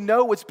important that we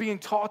know what's being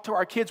taught to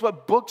our kids,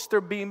 what books they're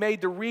being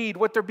made to read,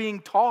 what they're being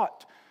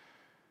taught.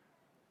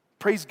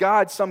 Praise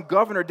God, some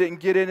governor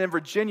didn't get in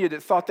Virginia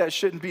that thought that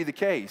shouldn't be the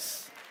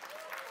case.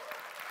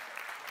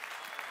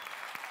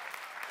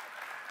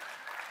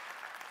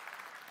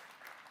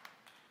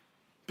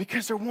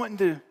 Because they're wanting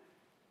to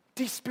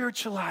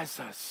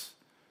despiritualize us,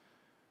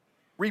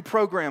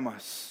 reprogram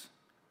us.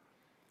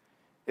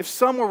 If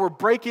someone were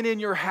breaking in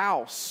your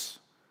house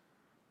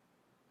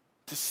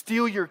to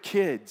steal your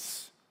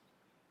kids,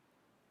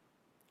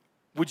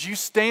 would you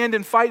stand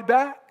and fight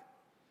back?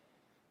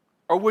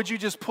 Or would you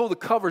just pull the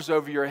covers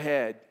over your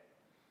head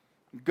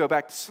and go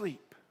back to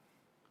sleep?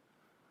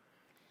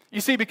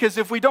 You see, because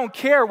if we don't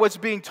care what's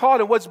being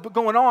taught and what's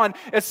going on,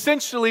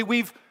 essentially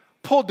we've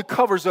pulled the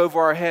covers over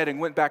our head and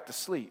went back to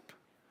sleep.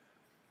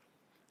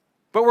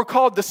 But we're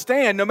called to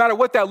stand no matter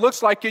what that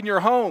looks like in your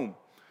home.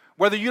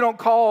 Whether you don't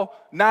call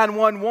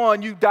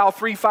 911, you dial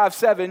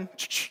 357,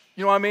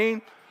 you know what I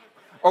mean?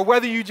 Or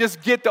whether you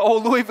just get the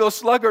old Louisville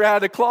Slugger out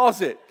of the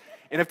closet.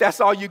 And if that's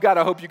all you got,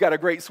 I hope you got a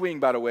great swing,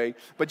 by the way.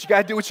 But you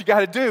got to do what you got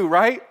to do,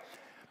 right?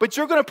 But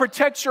you're going to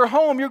protect your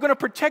home. You're going to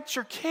protect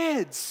your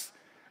kids.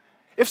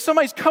 If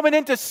somebody's coming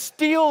in to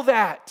steal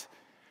that,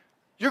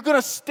 you're going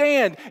to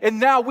stand. And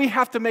now we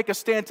have to make a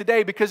stand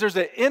today because there's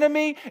an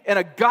enemy and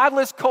a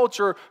godless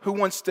culture who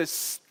wants to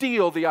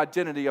steal the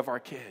identity of our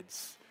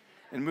kids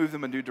and move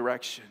them in a new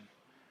direction.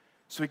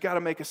 So we got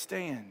to make a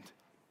stand.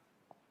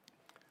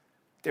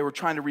 They were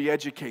trying to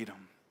re-educate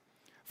them.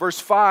 Verse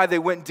 5, they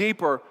went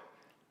deeper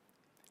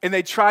and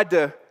they tried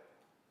to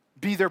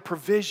be their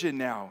provision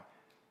now.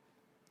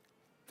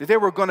 That they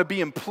were going to be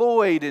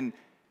employed and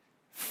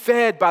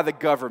fed by the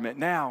government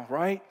now,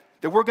 right?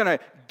 That we're going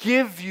to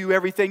give you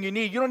everything you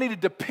need. You don't need to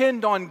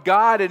depend on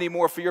God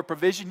anymore for your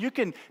provision. You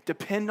can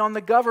depend on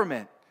the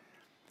government.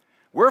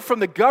 We're from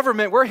the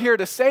government. We're here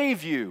to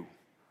save you.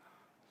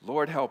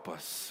 Lord, help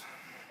us.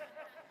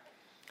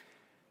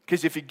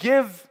 Because if you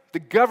give the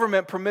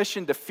government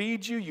permission to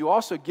feed you, you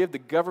also give the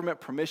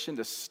government permission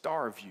to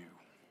starve you.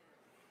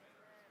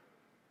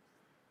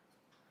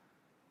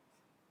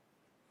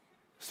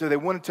 So they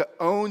wanted to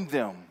own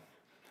them,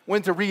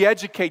 wanted to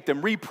re-educate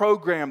them,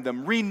 reprogram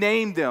them,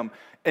 rename them,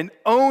 and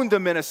own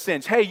them in a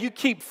sense. Hey, you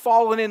keep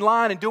falling in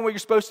line and doing what you're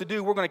supposed to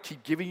do. We're going to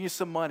keep giving you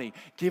some money,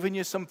 giving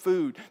you some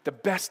food, the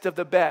best of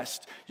the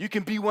best. You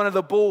can be one of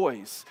the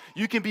boys.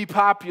 You can be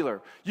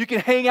popular. You can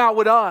hang out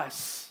with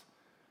us.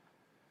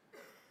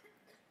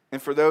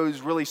 And for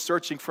those really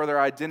searching for their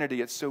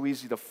identity, it's so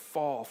easy to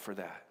fall for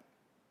that.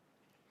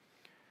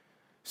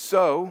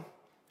 So,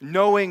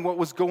 knowing what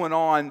was going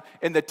on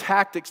and the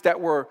tactics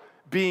that were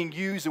being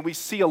used, and we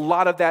see a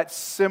lot of that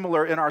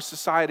similar in our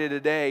society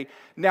today.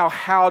 Now,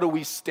 how do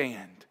we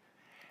stand?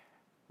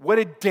 What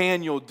did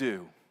Daniel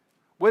do?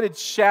 What did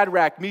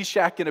Shadrach,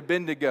 Meshach, and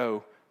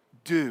Abednego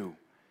do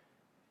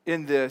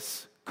in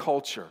this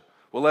culture?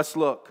 Well, let's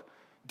look.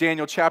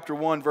 Daniel chapter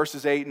 1,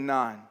 verses 8 and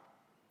 9.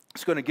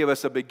 It's going to give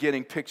us a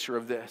beginning picture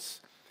of this.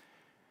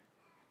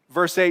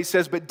 Verse 8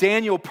 says, "But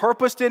Daniel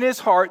purposed in his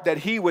heart that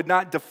he would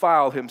not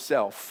defile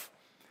himself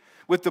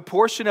with the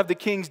portion of the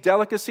king's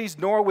delicacies,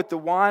 nor with the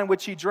wine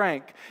which he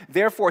drank.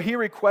 Therefore he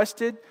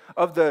requested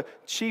of the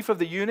chief of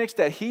the eunuchs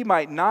that he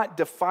might not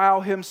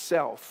defile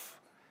himself.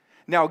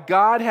 Now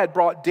God had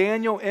brought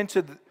Daniel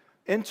into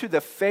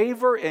the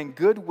favor and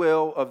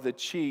goodwill of the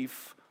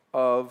chief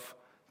of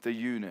the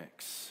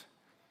eunuchs."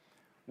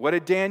 What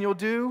did Daniel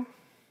do?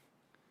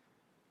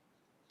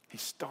 He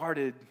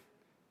started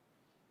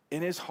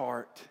in his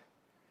heart,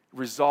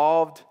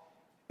 resolved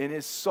in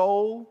his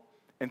soul,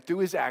 and through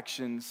his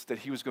actions that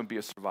he was going to be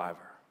a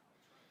survivor.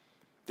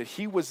 That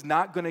he was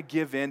not going to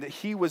give in, that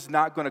he was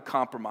not going to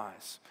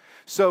compromise.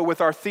 So with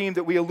our theme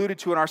that we alluded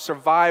to in our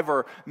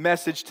survivor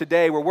message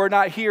today, where we're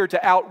not here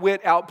to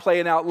outwit, outplay,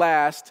 and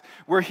outlast,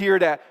 we're here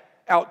to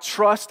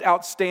outtrust,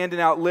 outstand, and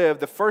outlive.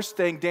 The first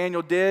thing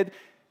Daniel did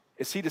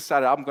is he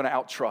decided, I'm going to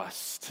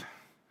outtrust.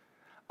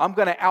 I'm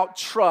going to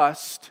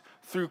outtrust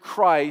through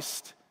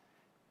Christ,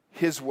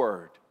 his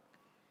word.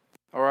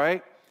 All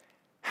right?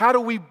 How do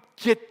we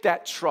get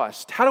that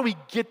trust? How do we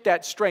get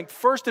that strength?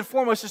 First and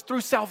foremost is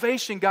through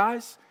salvation,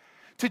 guys.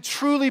 To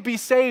truly be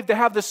saved, to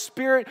have the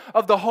Spirit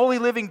of the holy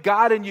living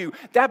God in you.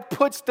 That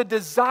puts the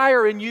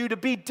desire in you to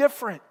be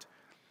different.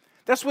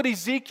 That's what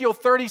Ezekiel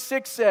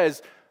 36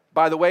 says.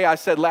 By the way, I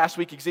said last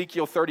week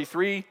Ezekiel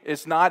 33.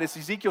 It's not. It's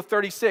Ezekiel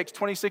 36,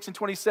 26 and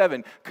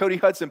 27. Cody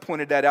Hudson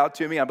pointed that out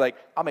to me. I'm like,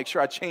 I'll make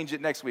sure I change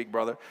it next week,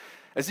 brother.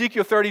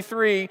 Ezekiel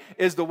 33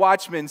 is the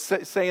watchman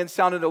saying,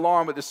 sound an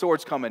alarm, but the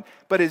sword's coming.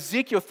 But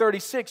Ezekiel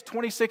 36,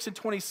 26 and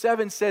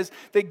 27 says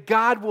that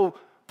God will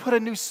put a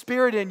new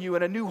spirit in you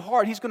and a new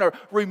heart. He's going to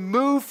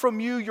remove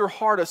from you your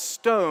heart of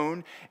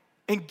stone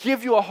and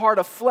give you a heart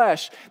of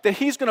flesh. That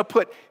he's going to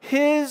put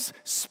his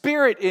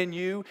spirit in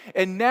you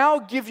and now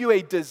give you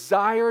a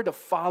desire to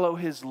follow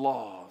his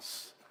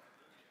laws.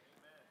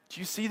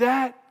 Do you see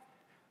that?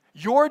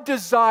 Your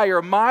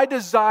desire, my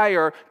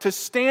desire to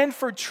stand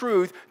for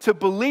truth, to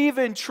believe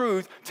in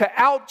truth, to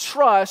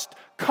outtrust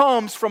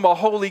comes from a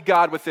holy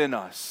God within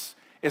us.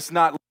 It's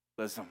not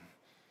legalism.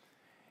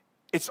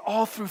 It's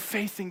all through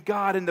faith in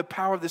God and the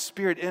power of the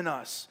Spirit in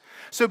us.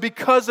 So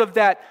because of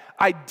that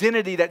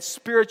identity, that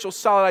spiritual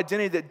solid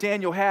identity that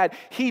Daniel had,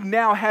 he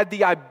now had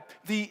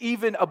the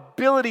even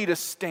ability to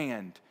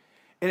stand.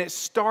 And it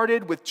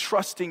started with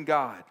trusting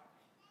God.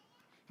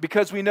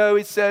 Because we know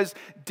it says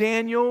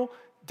Daniel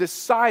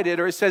decided,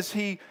 or it says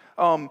he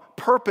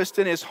purposed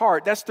in his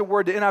heart. That's the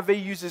word the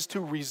NIV uses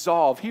to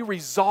resolve. He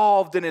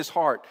resolved in his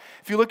heart.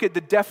 If you look at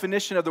the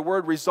definition of the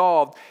word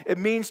resolved, it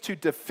means to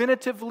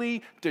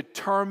definitively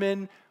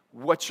determine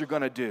what you're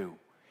going to do.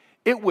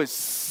 It was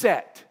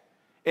set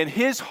in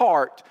his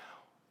heart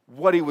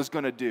what he was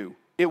going to do.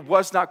 It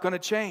was not going to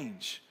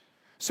change.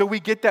 So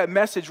we get that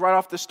message right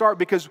off the start.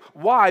 Because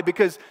why?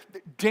 Because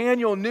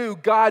Daniel knew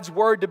God's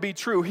word to be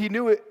true. He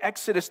knew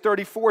Exodus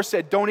 34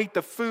 said, don't eat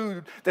the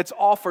food that's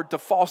offered to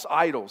false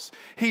idols.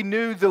 He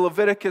knew the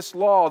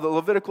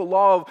Levitical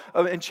law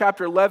in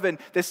chapter 11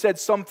 that said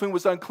something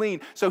was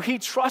unclean. So he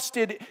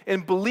trusted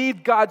and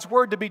believed God's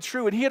word to be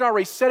true. And he had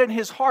already said in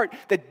his heart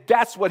that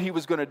that's what he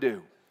was going to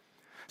do.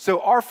 So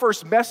our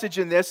first message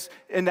in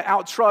the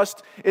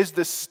outtrust is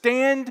the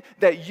stand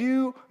that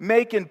you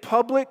make in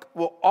public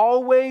will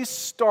always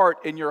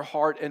start in your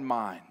heart and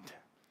mind.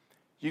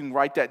 You can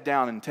write that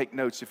down and take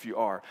notes if you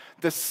are.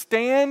 The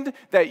stand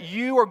that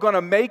you are going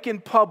to make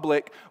in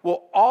public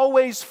will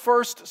always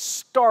first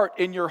start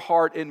in your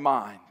heart and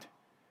mind.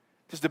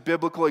 Just a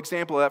biblical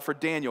example of that for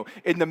Daniel.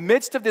 In the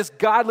midst of this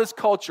godless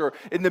culture,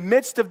 in the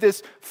midst of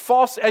this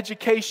false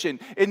education,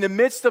 in the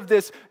midst of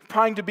this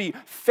trying to be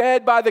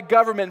fed by the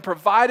government,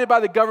 provided by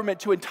the government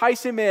to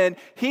entice him in,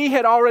 he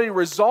had already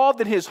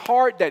resolved in his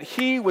heart that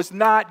he was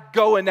not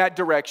going that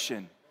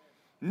direction,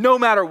 no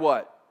matter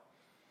what.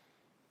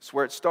 That's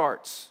where it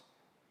starts.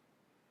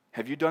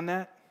 Have you done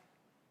that?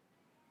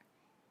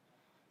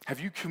 Have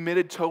you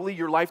committed totally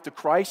your life to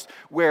Christ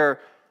where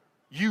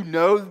you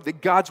know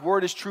that God's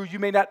word is true? You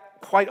may not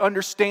quite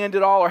understand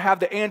it all or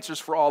have the answers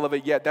for all of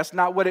it yet. That's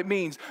not what it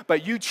means.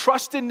 But you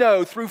trust and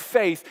know through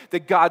faith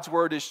that God's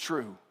word is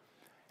true.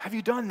 Have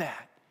you done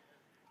that?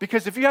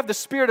 Because if you have the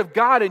Spirit of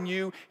God in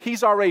you,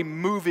 He's already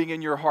moving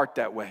in your heart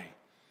that way.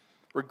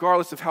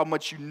 Regardless of how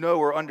much you know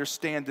or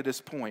understand to this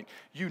point,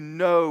 you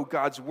know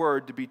God's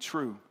word to be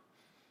true.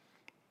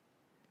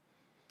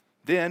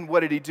 Then what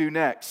did he do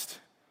next?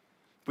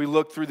 We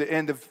look through the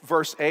end of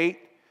verse 8.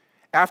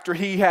 After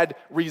he had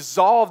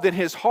resolved in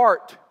his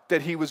heart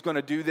that he was going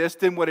to do this,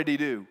 then what did he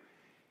do?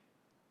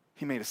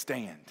 He made a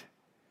stand.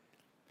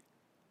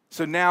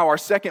 So now our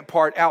second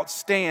part,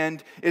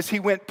 outstand, is he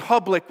went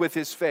public with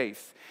his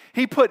faith.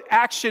 He put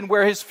action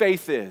where his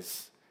faith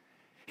is.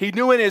 He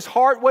knew in his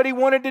heart what he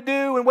wanted to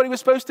do and what he was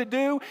supposed to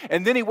do,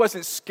 and then he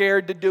wasn't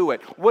scared to do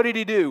it. What did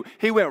he do?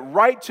 He went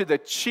right to the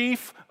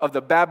chief of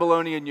the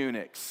Babylonian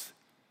eunuchs,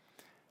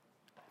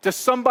 to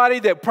somebody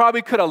that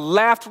probably could have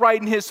laughed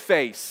right in his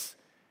face,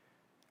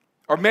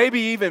 or maybe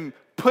even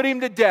put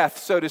him to death,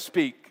 so to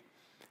speak.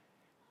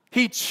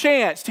 He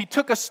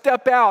took a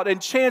step out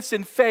and chanced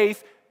in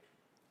faith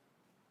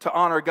to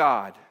honor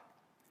God.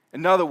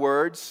 In other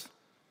words,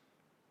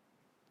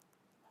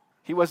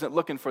 he wasn't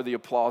looking for the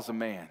applause of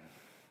man.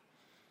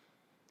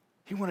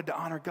 He wanted to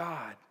honor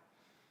God.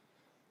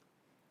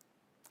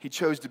 He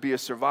chose to be a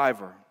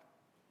survivor.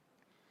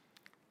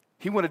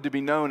 He wanted to be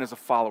known as a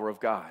follower of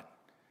God.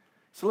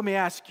 So let me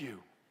ask you,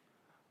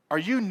 are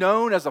you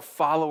known as a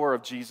follower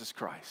of Jesus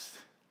Christ?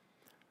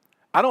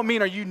 I don't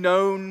mean are you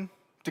known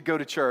to go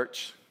to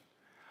church.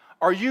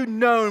 Are you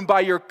known by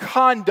your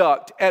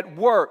conduct at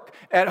work,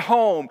 at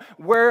home,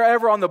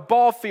 wherever on the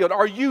ball field?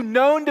 Are you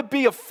known to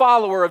be a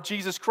follower of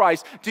Jesus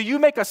Christ? Do you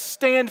make a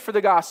stand for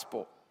the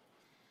gospel?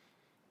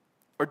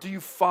 Or do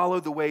you follow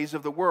the ways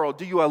of the world?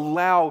 Do you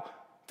allow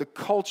the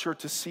culture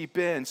to seep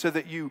in so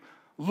that you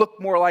look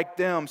more like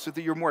them, so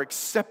that you're more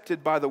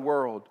accepted by the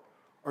world?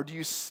 Or do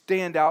you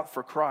stand out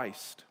for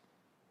Christ?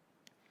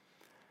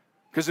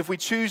 Because if we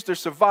choose to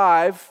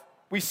survive,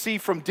 we see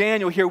from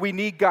Daniel here, we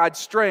need God's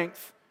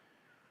strength.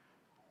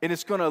 And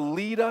it's going to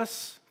lead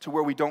us to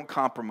where we don't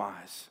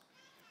compromise.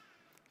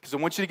 Because I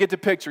want you to get the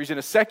picture. He's in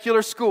a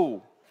secular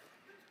school.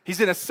 He's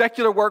in a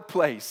secular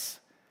workplace.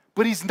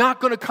 But he's not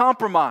going to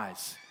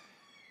compromise.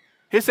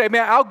 He'll say,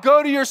 man, I'll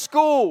go to your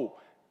school,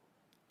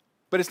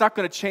 but it's not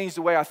going to change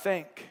the way I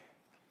think.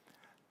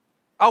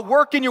 I'll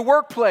work in your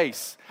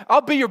workplace.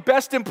 I'll be your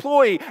best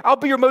employee. I'll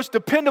be your most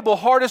dependable,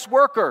 hardest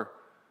worker.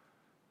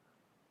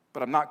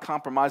 But I'm not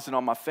compromising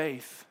on my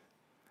faith.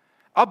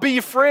 I'll be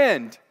your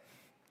friend.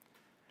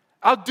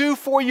 I'll do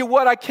for you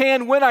what I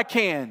can when I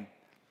can.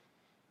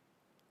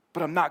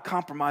 But I'm not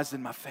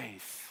compromising my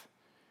faith.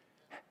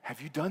 Have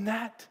you done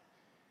that?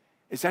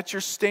 Is that your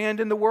stand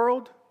in the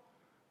world?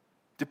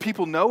 Do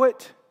people know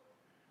it?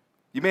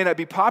 You may not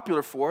be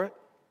popular for it,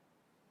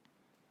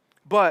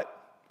 but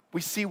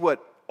we see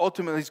what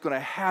ultimately is going to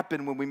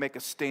happen when we make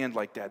a stand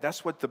like that.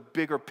 That's what the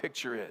bigger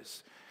picture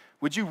is.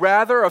 Would you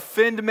rather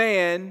offend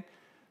man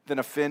than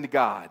offend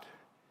God?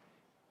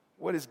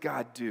 What does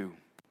God do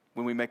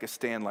when we make a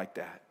stand like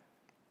that?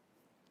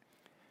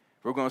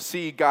 We're going to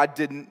see God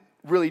didn't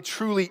really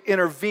truly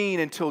intervene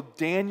until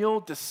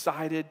Daniel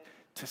decided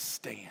to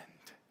stand.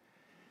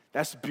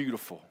 That's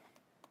beautiful.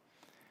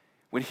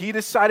 When he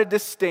decided to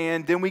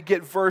stand, then we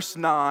get verse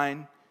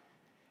 9,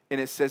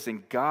 and it says,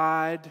 and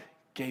God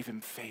gave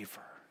him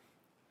favor.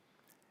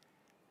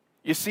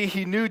 You see,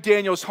 he knew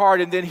Daniel's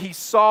heart, and then he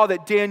saw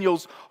that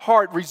Daniel's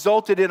heart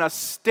resulted in a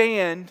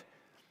stand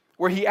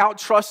where he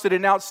outtrusted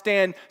and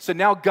outstand, so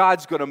now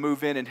God's going to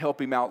move in and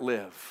help him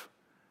outlive.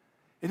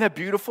 Isn't that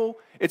beautiful?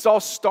 It's all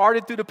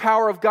started through the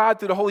power of God,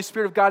 through the Holy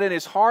Spirit of God in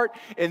his heart,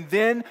 and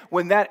then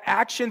when that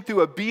action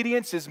through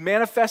obedience is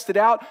manifested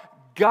out,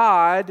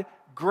 God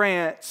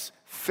grants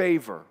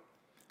favor.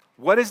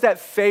 What does that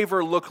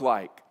favor look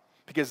like?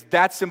 Because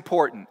that's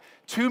important.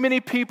 Too many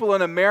people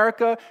in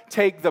America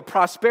take the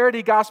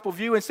prosperity gospel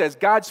view and says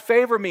God's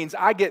favor means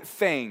I get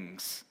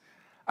things.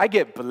 I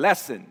get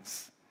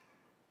blessings.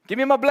 Give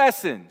me my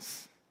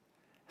blessings.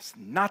 It's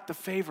not the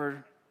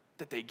favor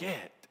that they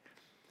get.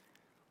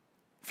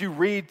 If you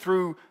read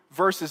through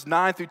verses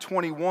 9 through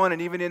 21 and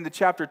even into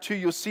chapter 2,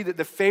 you'll see that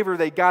the favor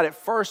they got at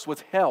first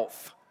was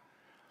health.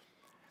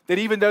 That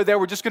even though they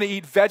were just going to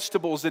eat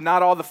vegetables and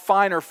not all the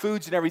finer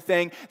foods and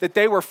everything, that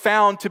they were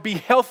found to be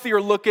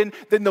healthier looking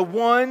than the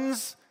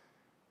ones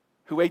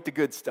who ate the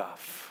good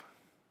stuff.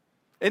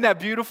 Isn't that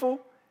beautiful?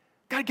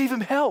 God gave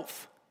him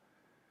health.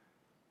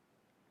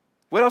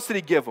 What else did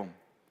he give them?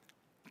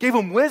 Gave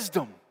them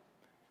wisdom.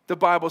 The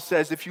Bible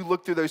says, if you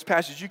look through those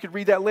passages, you could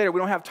read that later. We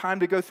don't have time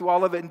to go through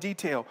all of it in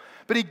detail.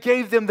 But he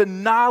gave them the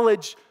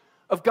knowledge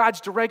of God's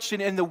direction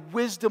and the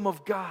wisdom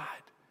of God.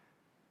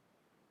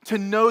 To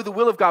know the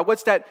will of God.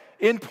 What's that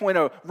end point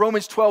of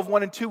Romans 12,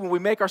 1 and 2? When we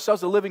make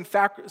ourselves a living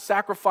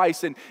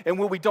sacrifice and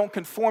when we don't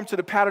conform to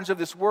the patterns of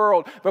this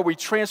world, but we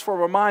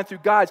transform our mind through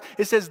God's.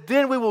 It says,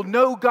 then we will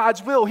know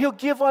God's will. He'll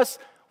give us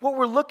what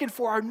we're looking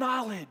for, our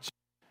knowledge,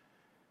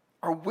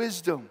 our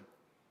wisdom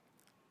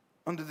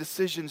on the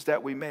decisions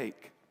that we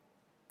make.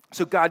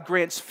 So God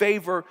grants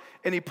favor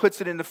and he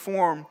puts it in the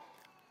form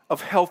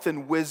of health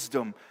and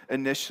wisdom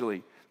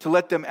initially to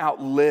let them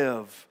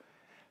outlive.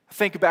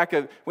 Think back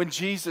of when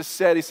Jesus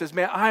said, he says,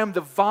 man, I am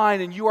the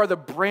vine and you are the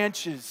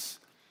branches,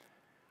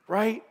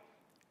 right?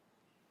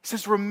 He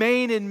says,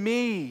 remain in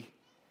me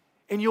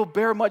and you'll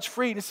bear much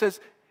fruit. And it says,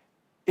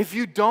 if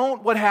you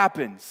don't, what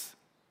happens?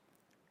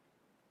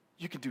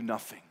 You can do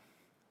nothing.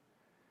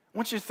 I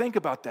want you to think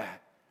about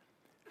that.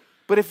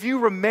 But if you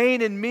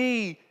remain in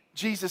me,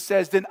 Jesus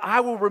says, then I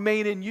will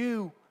remain in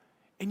you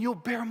and you'll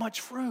bear much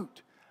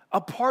fruit.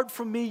 Apart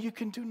from me, you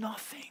can do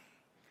nothing.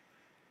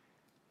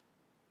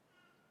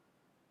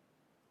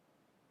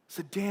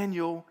 So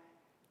Daniel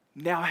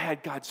now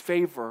had God's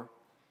favor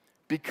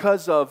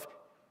because of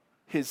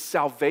his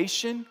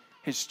salvation,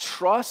 his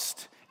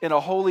trust in a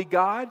holy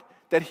God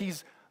that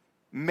he's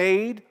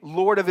made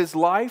Lord of his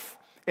life,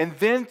 and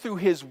then through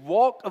his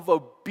walk of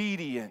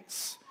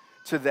obedience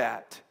to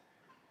that.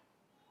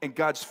 And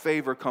God's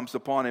favor comes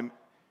upon him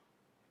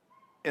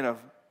in a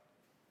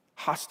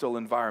hostile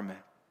environment.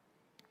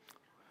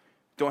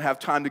 Don't have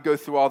time to go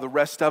through all the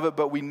rest of it,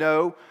 but we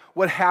know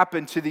what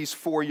happened to these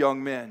 4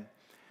 young men.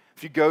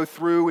 If you go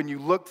through and you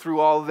look through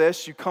all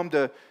this, you come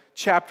to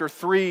chapter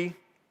 3,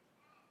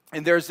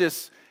 and there's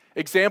this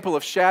example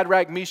of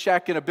Shadrach,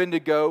 Meshach, and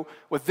Abednego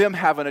with them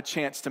having a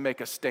chance to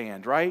make a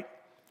stand, right?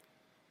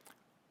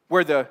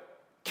 Where the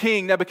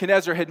king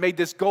Nebuchadnezzar had made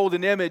this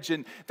golden image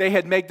and they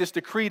had made this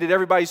decree that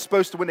everybody's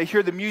supposed to, when they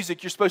hear the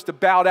music, you're supposed to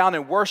bow down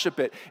and worship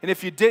it. And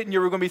if you didn't, you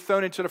were going to be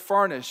thrown into the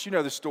furnace. You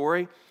know the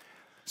story.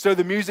 So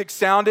the music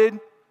sounded,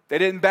 they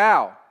didn't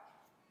bow.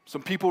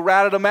 Some people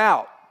ratted them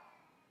out,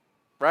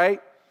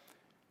 right?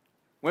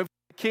 Went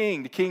for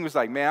the king was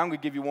like, man, I'm going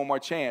to give you one more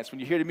chance.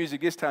 When you hear the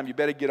music this time, you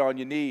better get on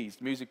your knees.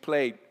 The music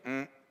played.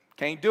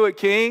 Can't do it,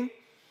 king.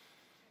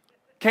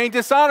 Can't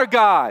dishonor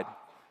God.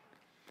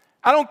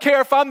 I don't care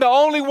if I'm the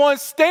only one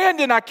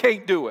standing, I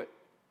can't do it.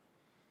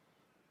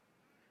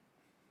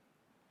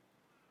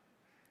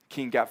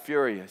 King got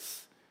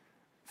furious.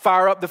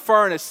 Fire up the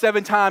furnace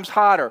 7 times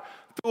hotter.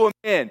 Threw him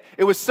in.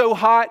 It was so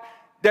hot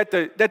that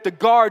the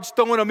guards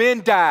throwing him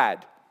in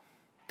died.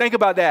 Think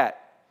about that.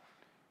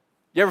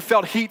 You ever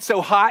felt heat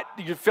so hot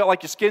you felt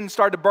like your skin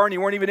started to burn, you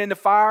weren't even in the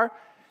fire?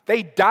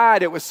 They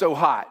died, it was so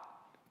hot.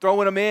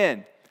 Throwing them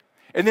in.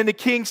 And then the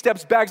king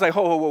steps back, he's like,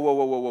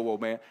 whoa,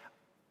 man.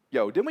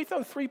 Yo, didn't we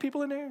throw 3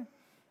 people in there?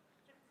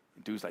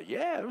 The dude's like,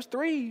 yeah, there was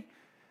 3. He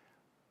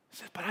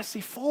says, but I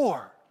see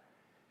 4.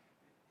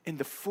 And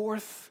the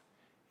 4th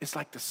is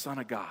like the Son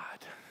of God.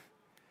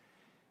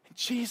 And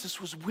Jesus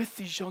was with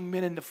these young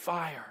men in the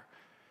fire.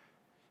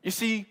 You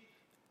see,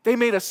 they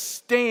made a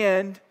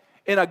stand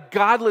in a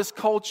godless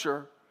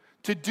culture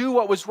to do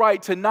what was right,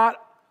 to not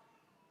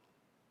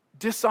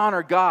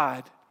dishonor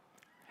God.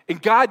 And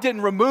God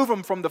didn't remove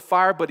them from the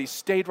fire, but he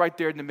stayed right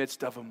there in the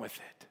midst of them with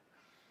it.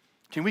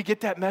 Can we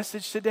get that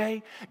message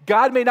today?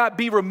 God may not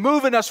be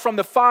removing us from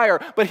the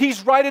fire, but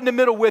he's right in the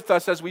middle with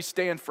us as we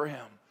stand for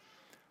him.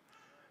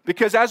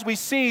 Because as we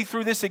see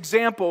through this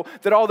example,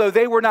 that although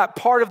they were not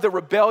part of the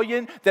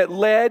rebellion that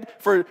led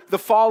for the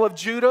fall of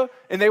Judah,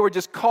 and they were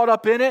just caught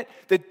up in it,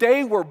 that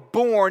they were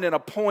born and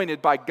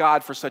appointed by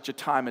God for such a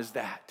time as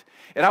that.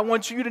 And I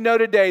want you to know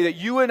today that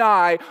you and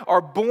I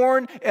are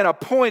born and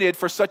appointed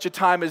for such a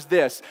time as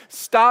this.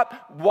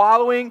 Stop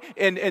wallowing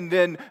and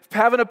then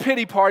having a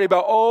pity party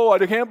about, oh,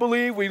 I can't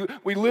believe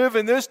we live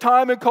in this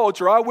time and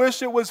culture. I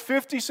wish it was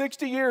 50,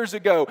 60 years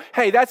ago.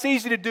 Hey, that's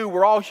easy to do.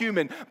 We're all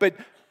human. But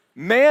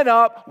man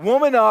up,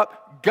 woman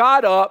up,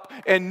 God up,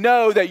 and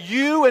know that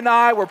you and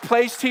I were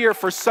placed here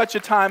for such a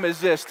time as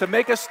this, to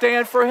make a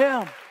stand for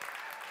him.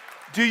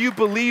 Do you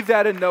believe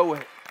that and know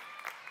it?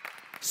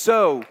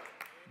 So,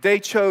 they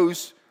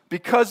chose,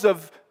 because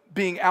of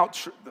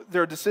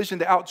their decision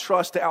to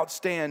outtrust, to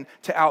outstand,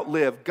 to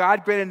outlive.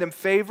 God granted them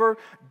favor.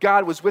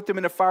 God was with them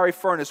in a fiery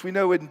furnace. We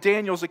know in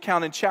Daniel's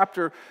account in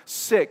chapter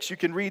 6, you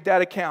can read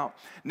that account.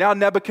 Now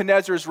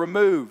Nebuchadnezzar is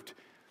removed.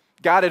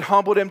 God had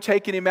humbled him,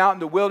 taken him out in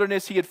the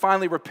wilderness. He had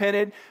finally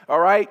repented, all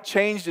right,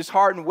 changed his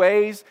heart and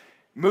ways,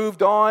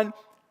 moved on.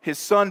 His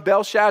son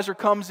Belshazzar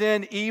comes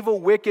in, evil,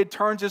 wicked,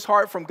 turns his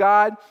heart from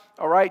God.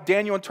 All right,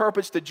 Daniel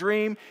interprets the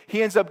dream.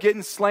 He ends up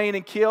getting slain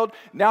and killed.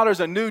 Now there's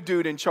a new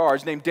dude in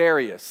charge named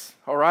Darius.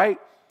 All right,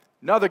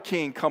 another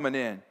king coming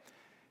in.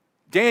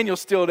 Daniel's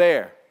still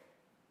there.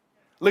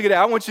 Look at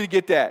that. I want you to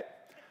get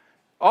that.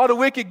 All the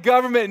wicked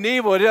government and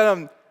evil,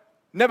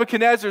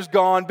 Nebuchadnezzar's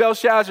gone,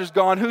 Belshazzar's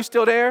gone. Who's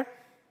still there?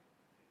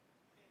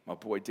 My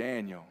boy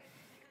Daniel.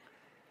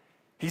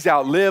 He's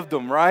outlived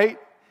them, right?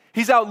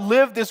 He's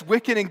outlived this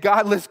wicked and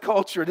godless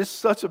culture. This is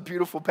such a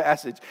beautiful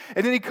passage.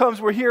 And then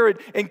we're here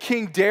in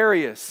King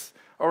Darius,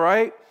 all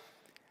right?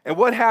 And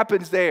what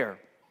happens there?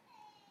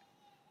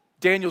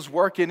 Daniel's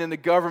working in the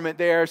government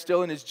there,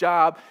 still in his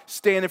job,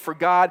 standing for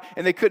God,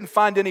 and they couldn't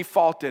find any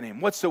fault in him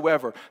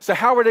whatsoever. So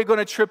how were they going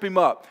to trip him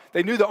up?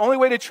 They knew the only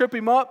way to trip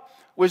him up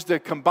was to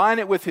combine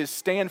it with his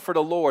stand for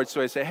the Lord. So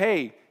they say,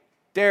 hey,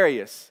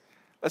 Darius,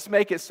 let's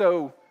make it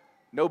so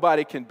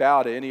nobody can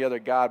bow to any other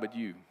god but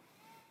you.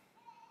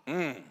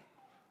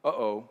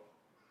 Uh-oh.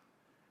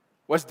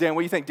 What do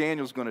you think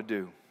Daniel's going to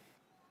do?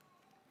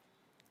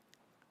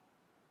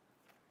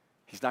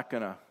 He's not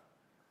going to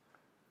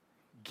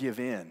give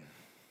in.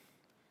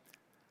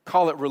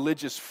 Call it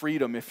religious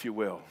freedom, if you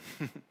will.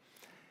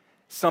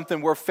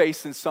 Something we're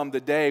facing some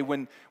today.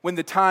 When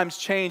the times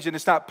change and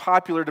it's not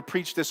popular to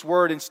preach this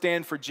word and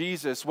stand for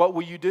Jesus, what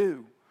will you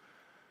do?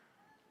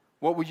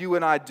 What will you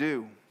and I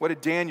do? What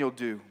did Daniel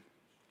do?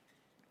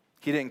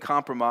 He didn't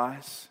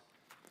compromise.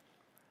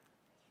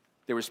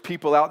 There was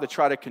people out to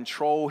try to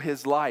control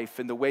his life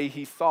and the way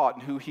he thought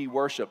and who he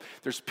worshiped.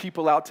 There's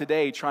people out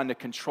today trying to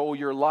control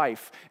your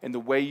life and the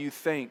way you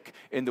think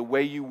and the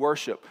way you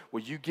worship.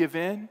 Will you give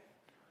in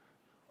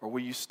or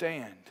will you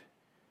stand?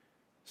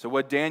 So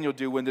what did Daniel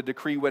do when the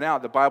decree went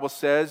out? The Bible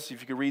says,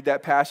 if you can read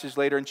that passage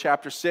later in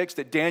chapter 6,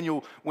 that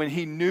Daniel, when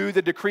he knew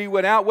the decree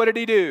went out, what did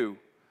he do?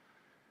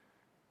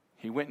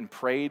 He went and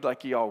prayed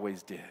like he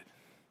always did.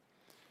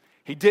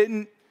 He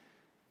didn't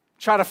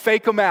try to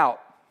fake them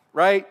out,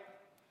 right?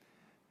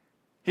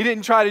 He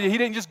didn't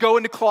just go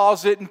in the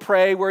closet and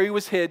pray where he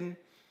was hidden.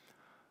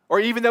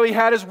 Or even though he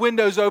had his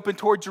windows open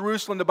toward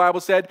Jerusalem, the Bible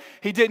said,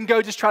 he didn't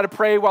go just try to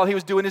pray while he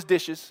was doing his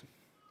dishes,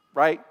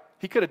 right?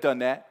 He could have done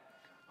that.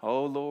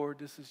 Oh, Lord,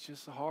 this is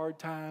just a hard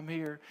time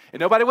here. And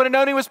nobody would have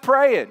known he was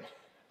praying.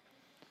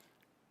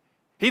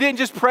 He didn't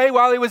just pray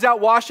while he was out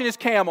washing his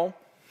camel.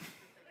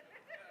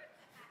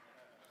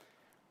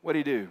 What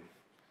did he do?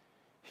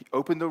 He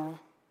opened the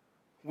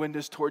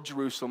windows toward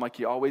Jerusalem like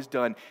he always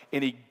done,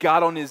 and he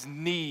got on his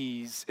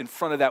knees in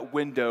front of that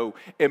window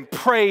and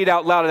prayed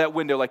out loud of that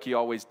window like he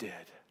always did,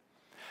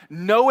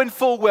 knowing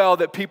full well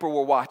that people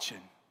were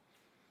watching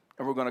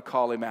and were going to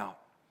call him out.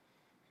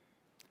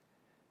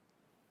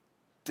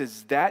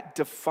 Does that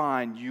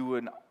define you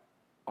and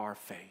our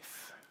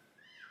faith?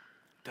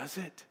 Does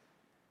it?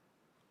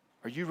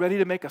 Are you ready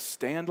to make a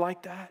stand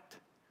like that?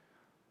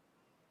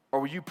 Or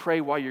will you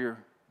pray while you're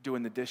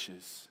doing the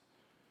dishes,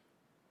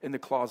 in the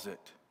closet,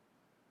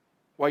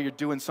 while you're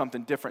doing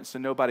something different so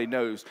nobody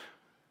knows?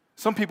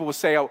 Some people will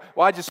say, oh,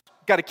 well, I just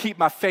got to keep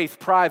my faith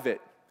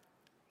private.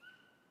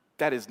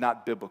 That is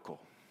not biblical.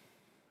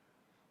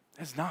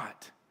 It's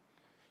not.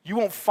 You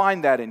won't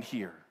find that in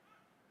here.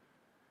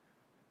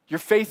 Your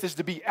faith is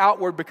to be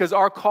outward because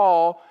our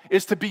call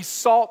is to be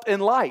salt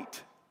and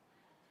light.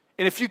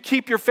 And if you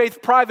keep your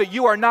faith private,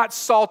 you are not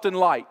salt and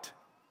light.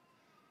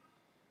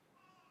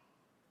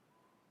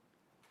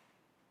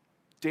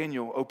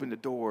 Daniel opened the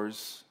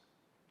doors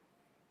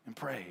and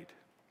prayed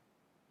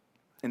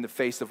in the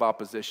face of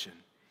opposition.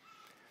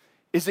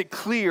 Is it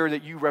clear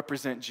that you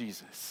represent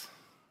Jesus?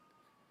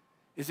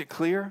 Is it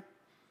clear?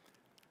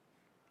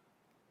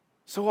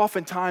 So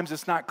oftentimes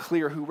it's not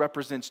clear who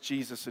represents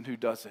Jesus and who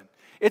doesn't.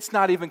 It's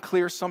not even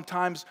clear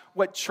sometimes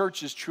what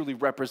churches truly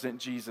represent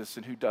Jesus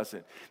and who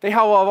doesn't. They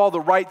have all the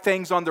right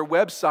things on their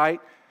website,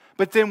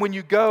 but then when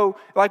you go,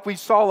 like we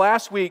saw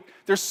last week,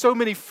 there's so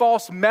many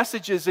false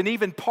messages and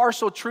even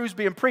partial truths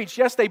being preached.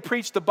 Yes, they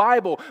preach the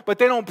Bible, but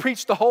they don't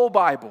preach the whole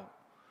Bible.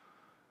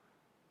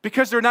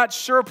 Because they're not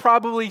sure,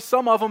 probably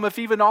some of them, if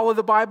even all of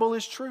the Bible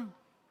is true.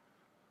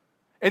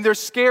 And they're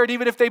scared,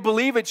 even if they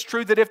believe it's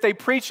true, that if they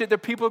preach it, that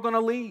people are going to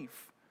leave.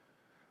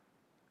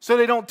 So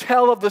they don't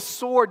tell of the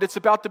sword that's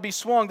about to be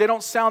swung. They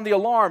don't sound the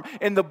alarm.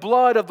 And the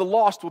blood of the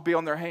lost will be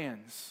on their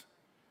hands.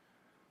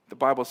 The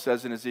Bible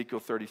says in Ezekiel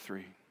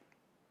 33.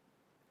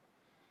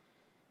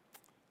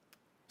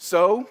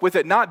 So, with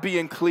it not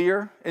being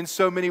clear in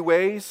so many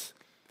ways,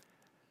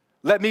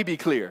 let me be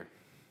clear.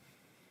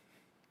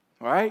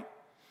 All right?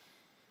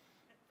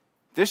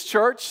 This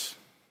church, as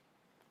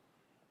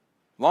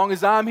long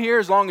as I'm here,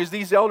 as long as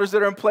these elders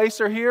that are in place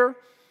are here,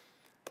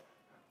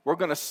 we're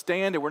going to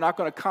stand and we're not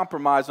going to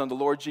compromise on the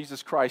Lord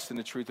Jesus Christ and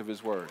the truth of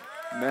His Word.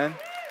 Amen?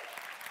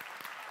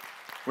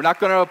 We're not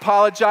going to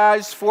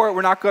apologize for it.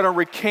 We're not going to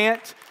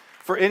recant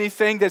for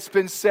anything that's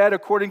been said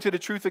according to the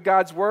truth of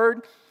God's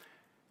word.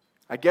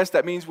 I guess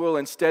that means we'll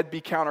instead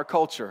be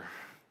counterculture.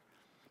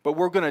 But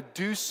we're going to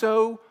do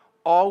so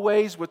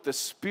always with the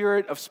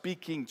spirit of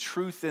speaking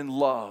truth in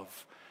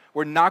love.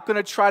 We're not going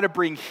to try to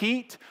bring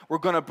heat. We're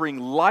going to bring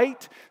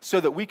light so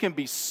that we can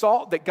be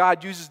salt that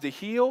God uses to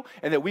heal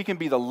and that we can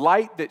be the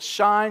light that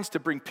shines to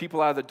bring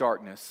people out of the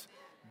darkness.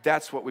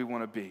 That's what we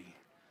want to be.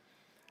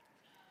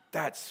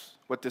 That's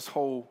what this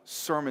whole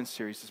sermon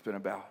series has been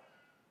about.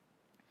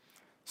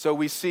 So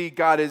we see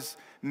God has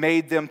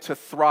made them to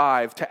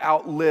thrive, to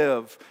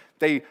outlive.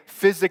 They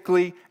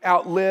physically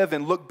outlive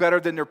and look better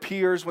than their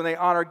peers when they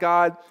honor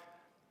God.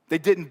 They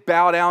didn't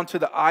bow down to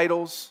the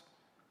idols.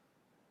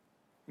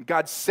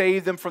 God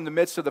saved them from the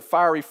midst of the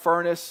fiery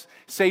furnace,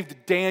 saved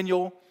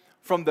Daniel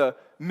from the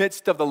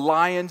midst of the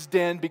lion's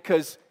den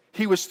because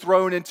he was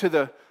thrown into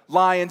the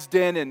lion's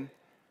den, and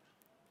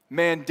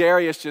man,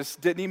 Darius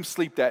just didn't even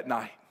sleep that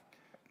night.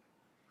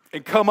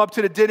 And come up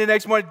to the den the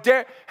next morning,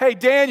 hey,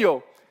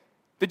 Daniel,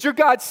 did your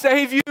God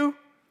save you?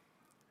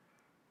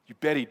 You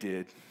bet he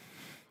did.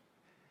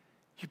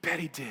 You bet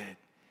he did.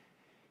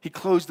 He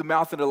closed the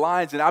mouth of the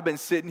lions, and I've been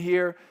sitting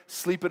here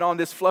sleeping on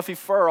this fluffy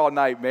fur all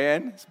night,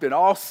 man. It's been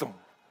awesome.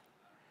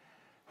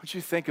 What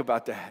you think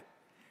about that?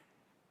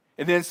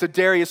 And then so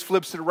Darius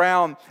flips it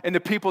around, and the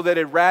people that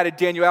had ratted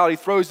Daniel out, he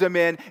throws them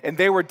in, and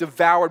they were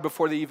devoured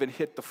before they even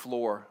hit the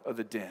floor of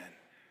the den.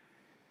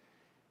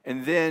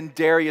 And then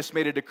Darius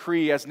made a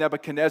decree, as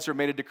Nebuchadnezzar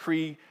made a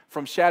decree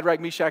from Shadrach,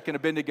 Meshach, and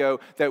Abednego,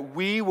 that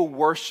we will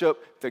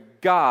worship the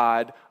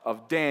God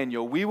of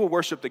Daniel. We will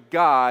worship the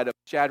God of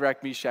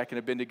Shadrach, Meshach, and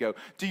Abednego.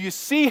 Do you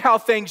see how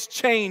things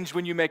change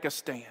when you make a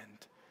stand?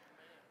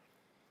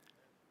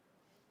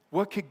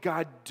 What could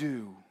God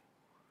do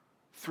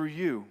through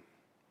you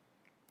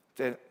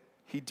that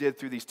he did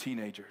through these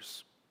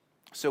teenagers?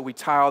 So we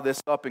tie all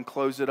this up and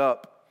close it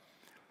up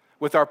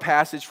with our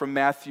passage from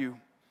Matthew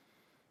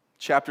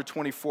chapter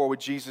 24 with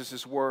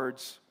Jesus'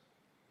 words,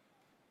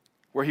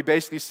 where he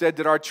basically said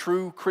that our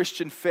true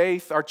Christian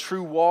faith, our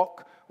true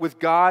walk with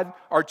God,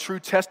 our true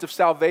test of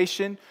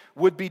salvation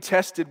would be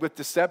tested with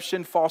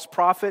deception, false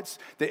prophets,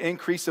 the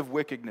increase of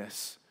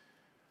wickedness.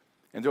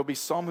 And there'll be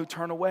some who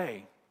turn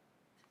away,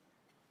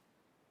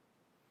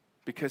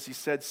 because he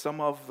said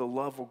some of the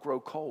love will grow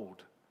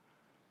cold.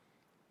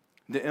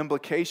 The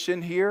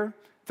implication here,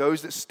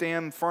 those that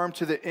stand firm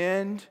to the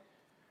end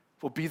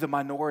will be the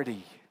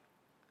minority,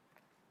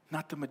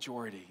 not the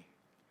majority.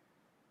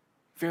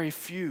 Very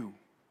few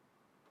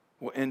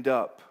will end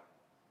up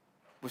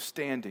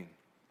withstanding.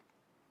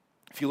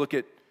 If you look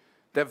at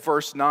that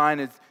verse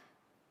 9,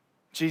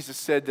 Jesus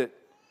said that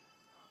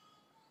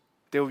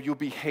you'll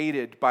be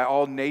hated by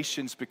all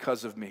nations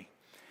because of me.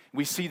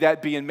 We see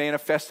that being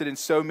manifested in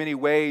so many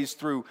ways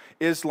through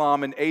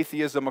Islam and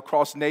atheism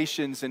across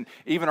nations, and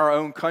even our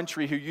own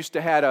country, who used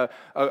to have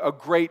a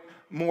great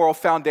moral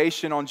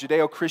foundation on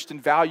Judeo-Christian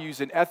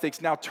values and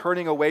ethics, now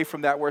turning away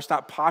from that where it's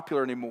not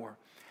popular anymore.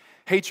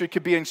 Hatred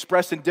could be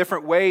expressed in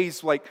different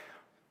ways, like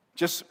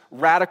just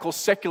radical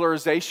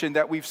secularization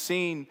that we've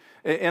seen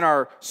in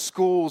our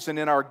schools and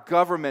in our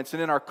governments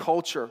and in our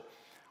culture,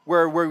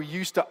 where we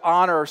used to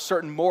honor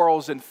certain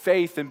morals and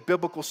faith and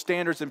biblical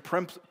standards and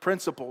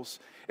principles.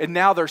 And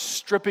now they're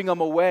stripping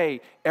them away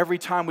every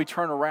time we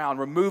turn around,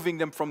 removing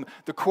them from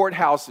the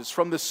courthouses,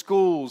 from the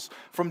schools,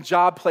 from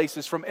job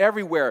places, from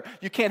everywhere.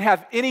 You can't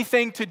have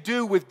anything to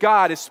do with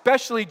God,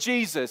 especially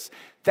Jesus.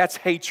 That's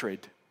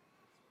hatred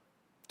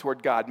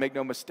toward God. Make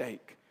no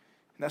mistake.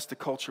 And that's the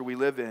culture we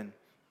live in.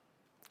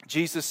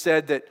 Jesus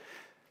said that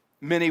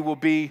many will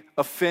be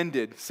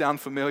offended. Sound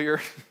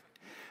familiar?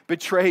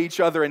 Betray each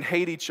other and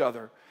hate each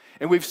other.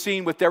 And we've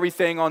seen with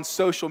everything on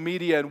social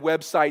media and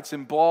websites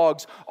and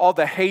blogs, all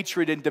the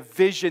hatred and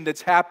division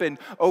that's happened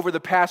over the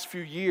past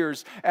few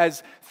years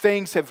as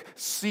things have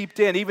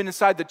seeped in, even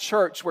inside the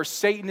church, where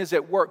Satan is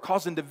at work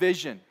causing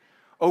division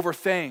over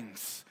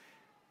things.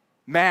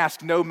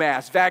 Mask, no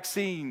mask,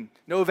 vaccine,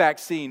 no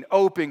vaccine,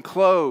 open,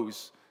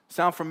 close.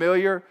 Sound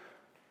familiar?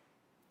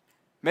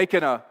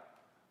 Making a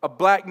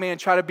black man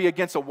try to be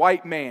against a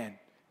white man.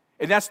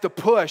 And that's the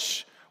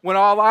push. When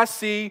all I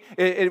see,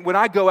 when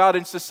I go out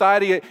in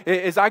society,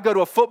 is I go to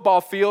a football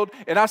field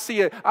and I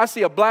see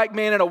a black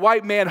man and a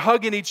white man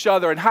hugging each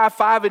other and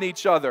high-fiving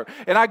each other.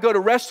 And I go to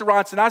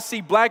restaurants and I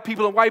see black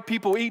people and white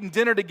people eating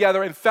dinner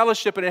together and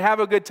fellowshipping and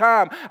having a good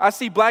time. I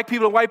see black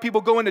people and white people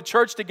going to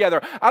church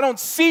together. I don't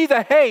see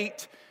the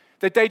hate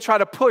that they try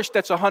to push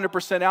that's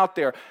 100% out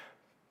there.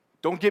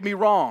 Don't get me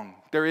wrong.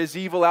 There is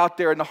evil out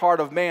there in the heart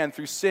of man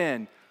through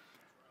sin.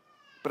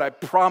 But I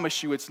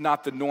promise you it's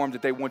not the norm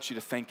that they want you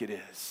to think it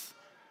is.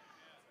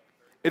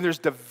 And there's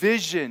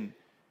division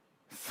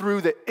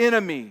through the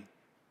enemy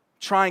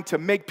trying to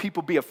make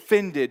people be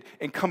offended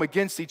and come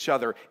against each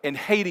other and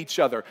hate each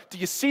other. Do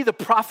you see the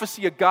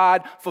prophecy of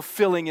God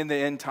fulfilling in the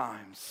end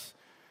times?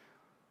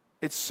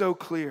 It's so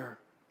clear.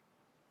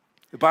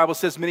 The Bible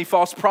says many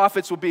false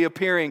prophets will be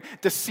appearing,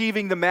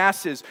 deceiving the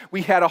masses.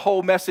 We had a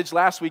whole message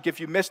last week. If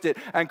you missed it,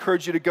 I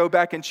encourage you to go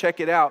back and check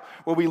it out,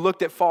 where we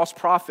looked at false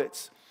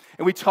prophets.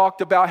 And we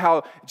talked about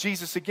how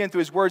Jesus, again, through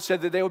his word,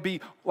 said that they would be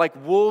like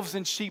wolves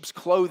in sheep's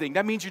clothing.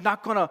 That means you're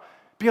not going to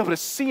be able to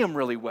see them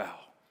really well.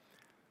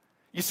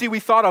 You see, we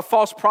thought a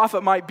false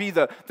prophet might be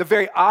the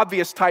very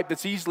obvious type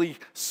that's easily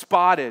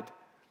spotted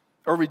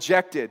or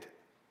rejected.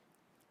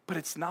 But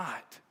it's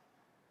not.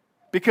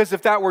 Because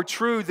if that were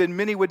true, then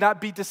many would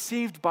not be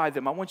deceived by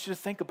them. I want you to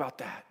think about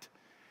that.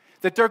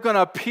 That they're going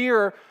to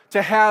appear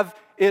to have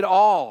it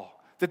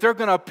all. That they're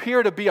going to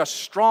appear to be a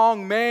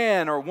strong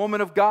man or woman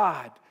of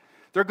God.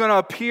 They're going to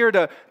appear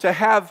to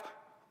have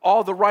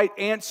all the right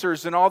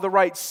answers and all the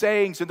right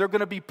sayings. And they're going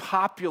to be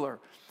popular.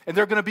 And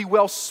they're going to be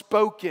well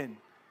spoken.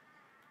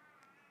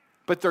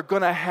 But they're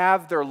going to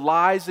have their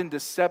lies and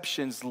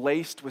deceptions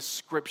laced with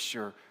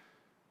Scripture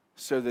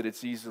so that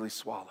it's easily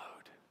swallowed.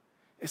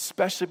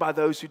 Especially by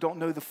those who don't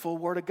know the full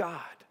Word of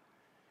God,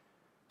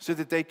 so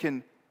that they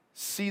can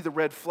see the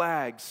red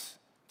flags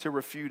to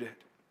refute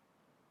it.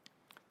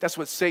 That's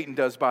what Satan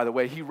does, by the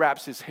way. He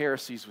wraps his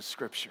heresies with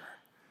Scripture.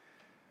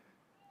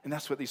 And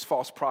that's what these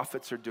false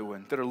prophets are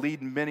doing, that are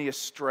leading many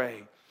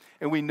astray.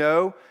 And we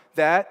know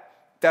that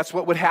that's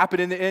what would happen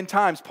in the end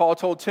times. Paul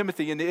told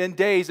Timothy in the end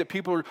days that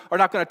people are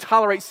not going to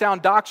tolerate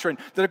sound doctrine.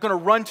 They're going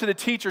to run to the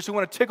teachers who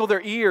want to tickle their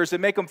ears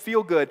and make them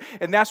feel good.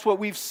 And that's what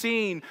we've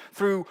seen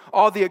through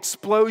all the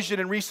explosion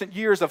in recent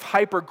years of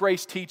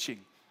hyper-grace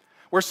teaching,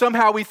 where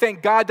somehow we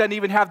think God doesn't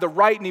even have the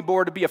right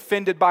anymore to be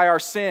offended by our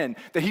sin,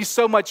 that he's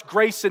so much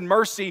grace and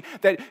mercy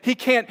that he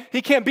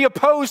can't be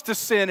opposed to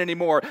sin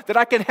anymore, that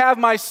I can have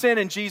my sin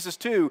in Jesus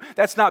too.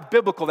 That's not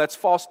biblical. That's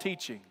false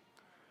teaching.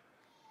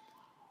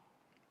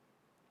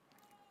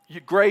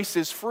 Grace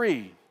is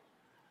free,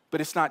 but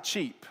it's not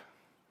cheap.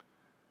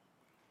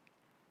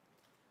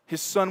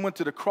 His son went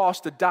to the cross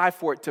to die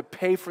for it, to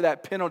pay for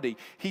that penalty.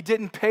 He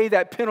didn't pay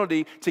that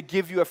penalty to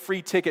give you a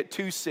free ticket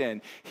to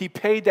sin. He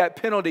paid that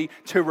penalty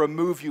to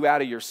remove you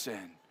out of your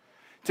sin,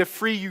 to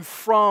free you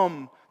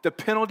from the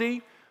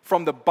penalty,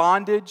 from the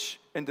bondage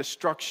and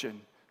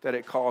destruction that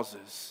it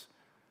causes.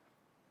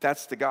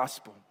 That's the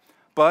gospel.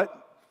 But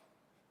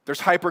there's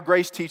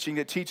hyper-grace teaching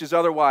that teaches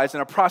otherwise,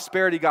 and a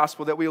prosperity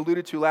gospel that we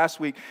alluded to last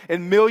week,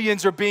 and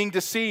millions are being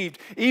deceived,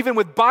 even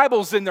with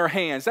Bibles in their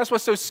hands. That's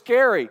what's so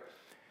scary.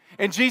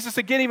 And Jesus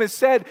again even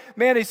said,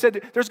 he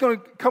said, there's going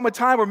to come a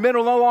time where men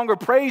will no longer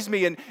praise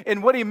me,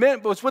 and what he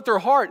meant was with their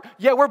heart.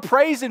 Yeah, we're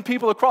praising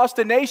people across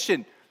the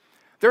nation.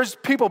 There's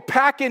people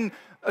packing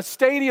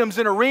stadiums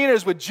and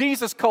arenas with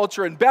Jesus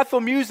culture and Bethel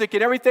music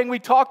and everything we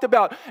talked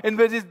about. And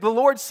the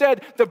Lord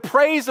said, the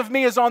praise of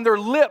me is on their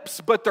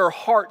lips, but their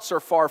hearts are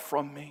far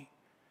from me.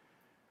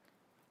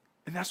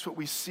 And that's what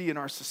we see in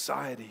our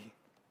society.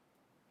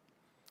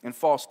 And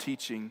false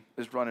teaching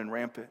is running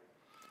rampant.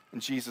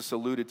 And Jesus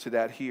alluded to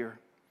that here.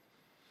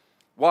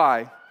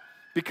 Why?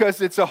 Because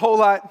it's a whole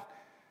lot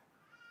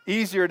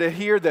easier to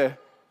hear the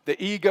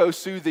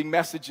ego-soothing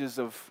messages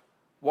of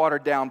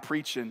watered-down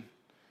preaching,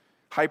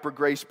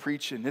 hyper-grace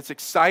preaching. It's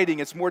exciting.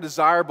 It's more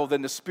desirable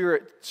than the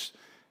Spirit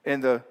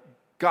and the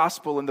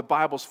gospel and the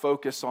Bible's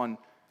focus on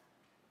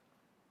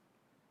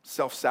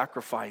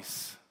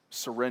self-sacrifice,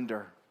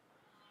 surrender,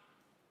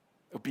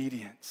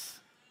 obedience.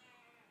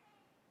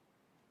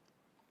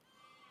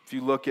 If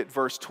you look at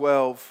verse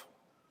 12,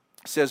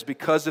 it says,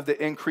 because of the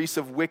increase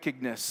of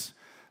wickedness,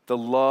 the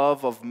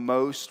love of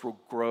most will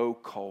grow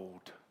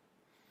cold.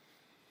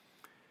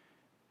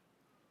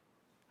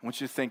 I want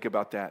you to think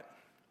about that.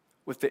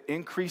 With the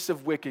increase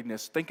of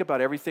wickedness, think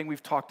about everything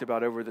we've talked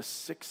about over the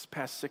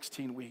past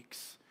 16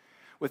 weeks.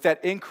 With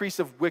that increase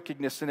of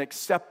wickedness and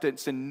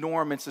acceptance and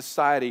norm in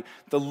society,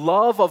 the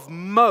love of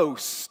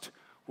most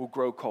will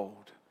grow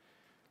cold.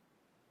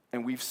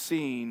 And we've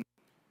seen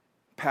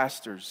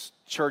pastors,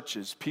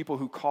 churches, people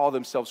who call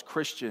themselves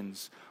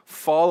Christians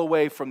fall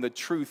away from the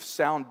truth,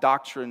 sound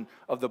doctrine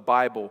of the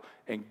Bible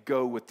and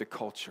go with the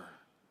culture.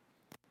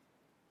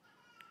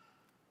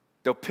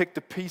 They'll pick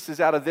the pieces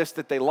out of this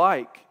that they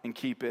like and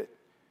keep it,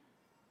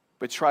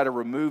 but try to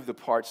remove the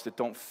parts that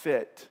don't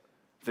fit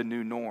the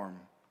new norm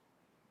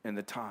in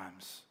the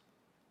times.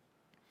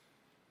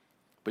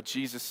 But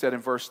Jesus said in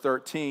verse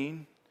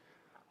 13,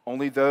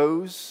 only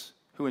those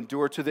who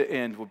endure to the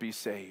end will be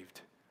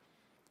saved.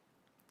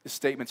 This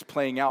statement's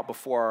playing out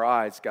before our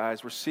eyes,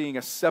 guys. We're seeing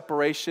a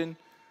separation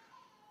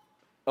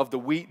of the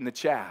wheat and the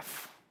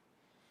chaff,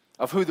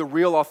 of who the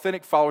real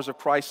authentic followers of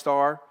Christ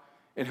are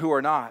and who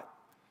are not.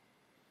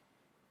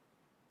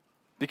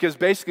 Because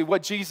basically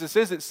what Jesus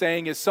isn't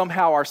saying is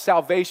somehow our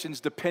salvation's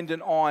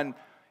dependent on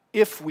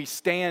if we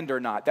stand or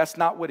not. That's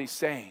not what he's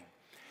saying.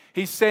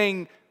 He's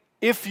saying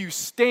if you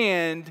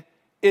stand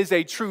is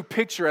a true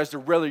picture as to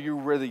whether you're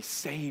really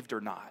saved or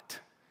not.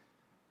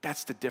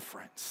 That's the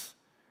difference.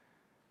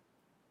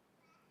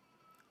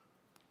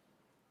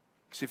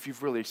 Because if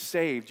you've really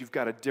saved, you've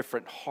got a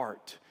different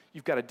heart.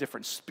 You've got a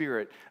different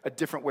spirit, a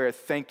different way of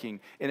thinking,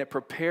 and it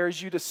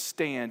prepares you to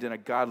stand in a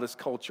godless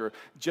culture,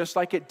 just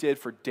like it did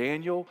for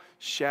Daniel,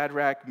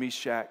 Shadrach,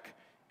 Meshach,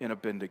 and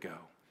Abednego.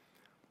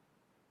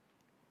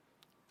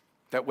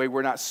 That way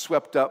we're not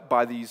swept up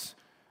by these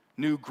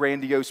new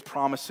grandiose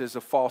promises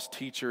of false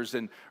teachers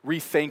and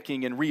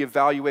rethinking and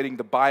reevaluating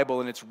the Bible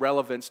and its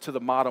relevance to the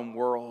modern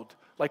world,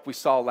 like we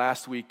saw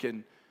last week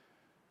in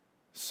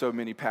so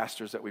many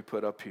pastors that we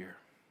put up here.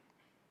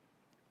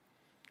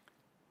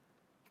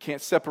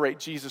 Can't separate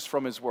Jesus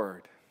from his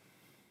word.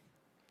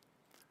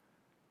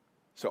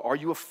 So are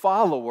you a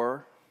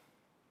follower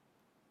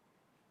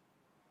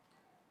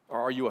or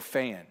are you a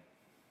fan?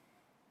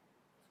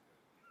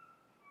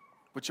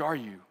 Which are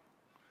you?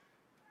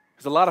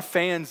 There's a lot of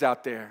fans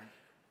out there.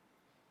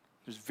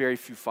 There's very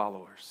few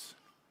followers.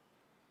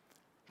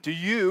 Do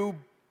you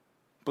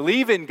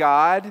believe in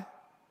God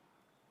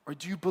or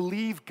do you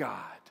believe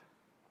God?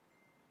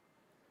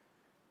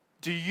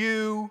 Do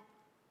you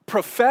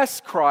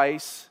profess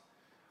Christ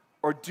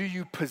or do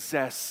you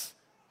possess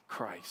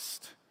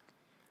Christ?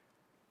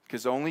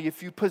 Because only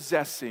if you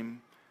possess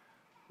him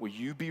will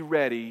you be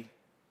ready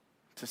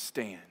to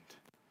stand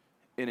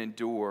and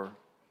endure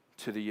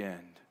to the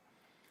end.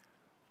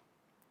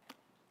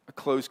 I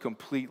close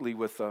completely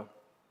with a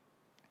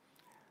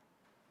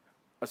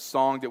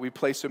song that we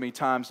play so many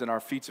times in our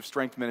Feats of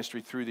Strength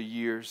ministry through the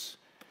years.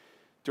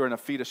 During a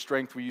feat of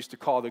strength we used to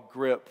call the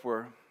grip,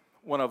 where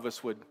one of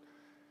us would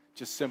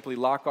just simply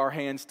lock our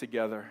hands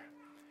together,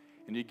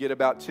 and you get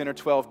about 10 or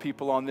 12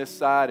 people on this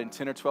side and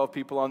 10 or 12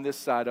 people on this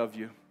side of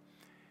you,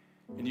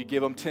 and you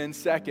give them 10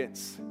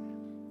 seconds,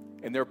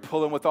 and they're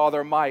pulling with all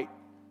their might,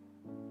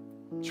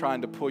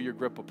 trying to pull your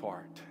grip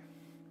apart,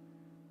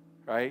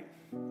 right?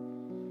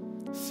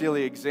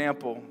 Silly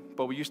example,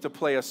 but we used to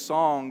play a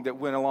song that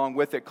went along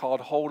with it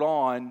called Hold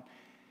On,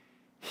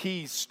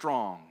 He's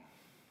Strong.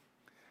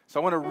 So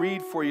I want to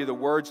read for you the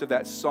words of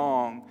that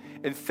song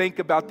and think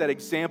about that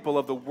example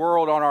of the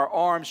world on our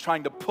arms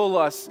trying to pull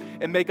us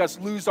and make us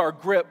lose our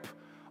grip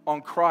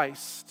on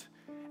Christ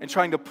and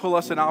trying to pull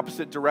us in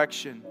opposite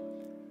direction.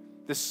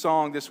 This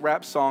song, this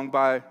rap song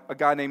by a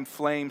guy named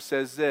Flame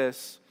says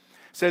this.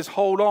 It says,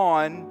 hold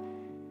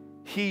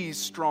on, he's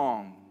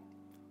strong.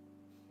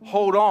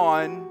 Hold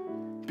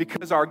on,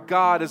 because our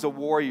God is a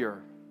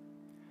warrior.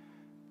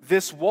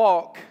 This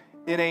walk,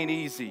 it ain't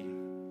easy.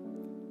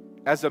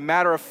 As a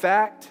matter of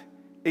fact,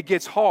 it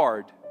gets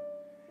hard.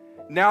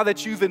 Now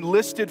that you've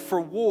enlisted for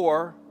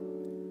war,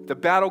 the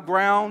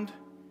battleground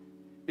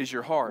is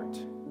your heart.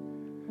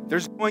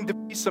 There's going to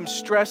be some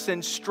stress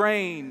and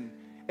strain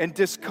and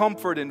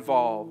discomfort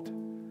involved.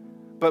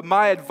 But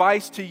my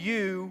advice to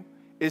you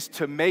is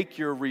to make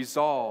your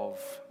resolve.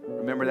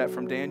 Remember that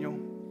from Daniel?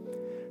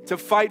 To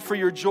fight for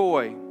your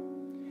joy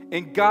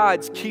in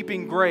God's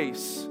keeping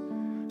grace.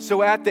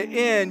 So at the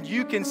end,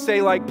 you can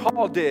say like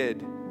Paul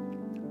did,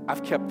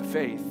 I've kept the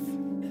faith.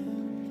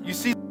 You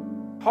see,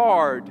 it's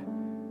hard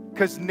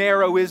because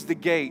narrow is the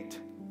gate,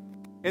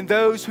 and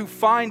those who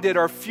find it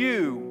are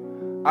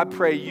few. I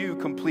pray you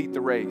complete the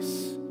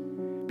race,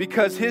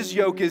 because his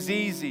yoke is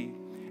easy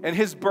and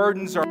his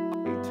burdens are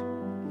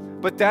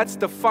light. But that's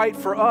the fight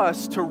for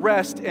us to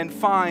rest and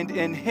find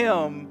in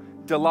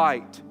him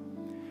delight.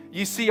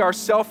 You see, our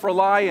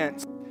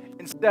self-reliance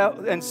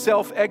and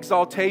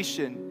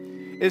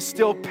self-exaltation is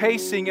still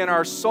pacing in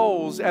our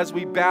souls as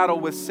we battle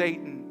with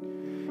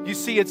Satan. You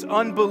see, it's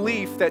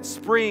unbelief that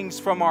springs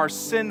from our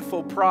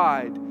sinful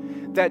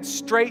pride that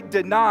straight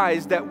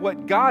denies that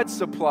what God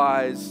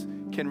supplies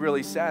can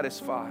really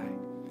satisfy.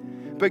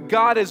 But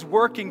God is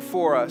working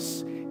for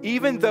us,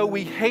 even though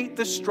we hate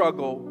the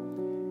struggle.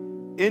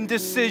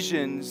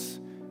 Indecisions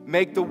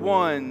make the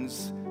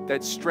ones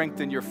that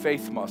strengthen your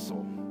faith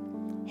muscle.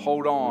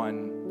 Hold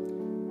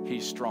on,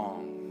 he's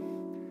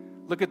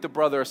strong. Look at the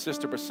brother or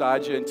sister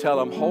beside you and tell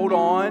them, hold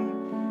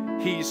on,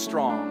 he's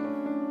strong.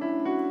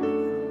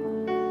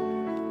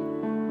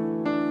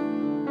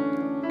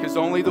 Because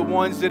only the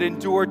ones that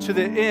endure to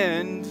the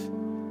end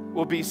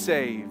will be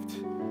saved.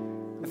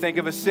 I think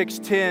of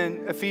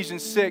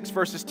Ephesians 6,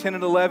 verses 10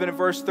 and 11 and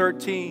verse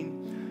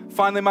 13.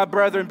 Finally, my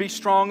brethren, be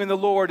strong in the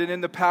Lord and in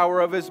the power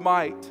of his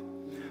might.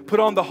 Put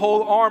on the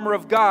whole armor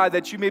of God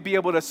that you may be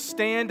able to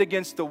stand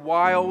against the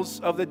wiles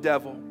of the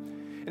devil.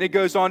 And it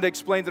goes on to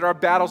explain that our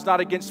battle's not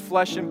against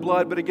flesh and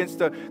blood, but against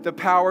the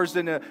powers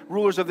and the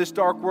rulers of this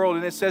dark world.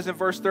 And it says in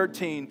verse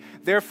 13,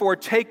 therefore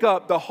take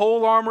up the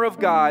whole armor of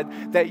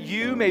God that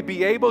you may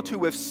be able to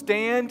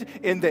withstand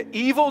in the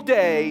evil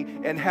day,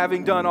 and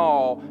having done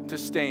all, to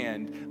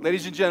stand.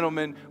 Ladies and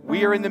gentlemen,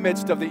 we are in the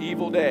midst of the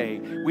evil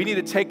day. We need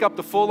to take up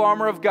the full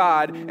armor of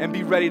God and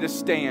be ready to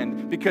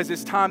stand, because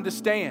it's time to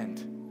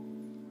stand.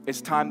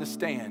 It's time to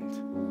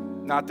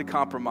stand, not to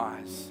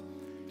compromise.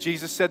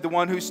 Jesus said the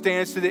one who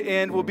stands to the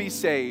end will be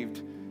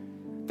saved.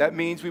 That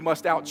means we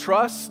must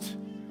outtrust.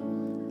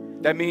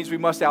 That means we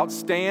must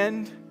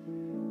outstand.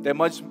 That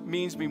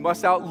means we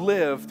must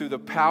outlive through the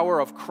power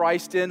of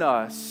Christ in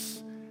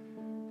us.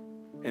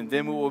 And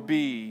then we will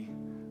be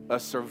a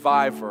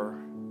survivor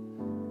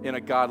in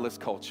a godless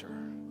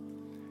culture.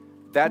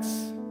 That's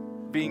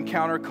being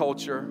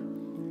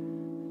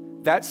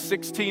counterculture. That's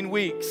 16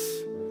 weeks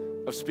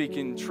of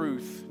speaking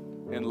truth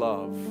in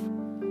love.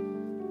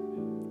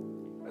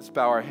 Let's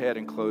bow our head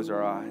and close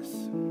our eyes.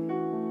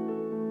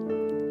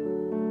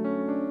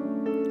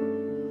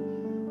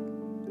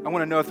 I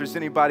want to know if there's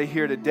anybody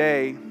here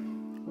today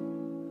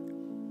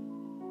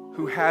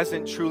who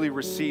hasn't truly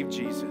received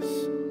Jesus.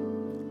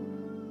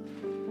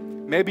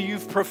 Maybe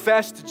you've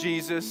professed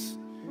Jesus.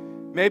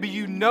 Maybe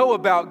you know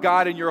about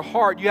God in your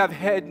heart. You have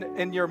head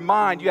in your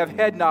mind. You have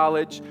head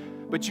knowledge,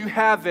 but you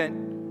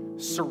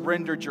haven't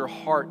surrendered your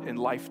heart and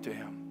life to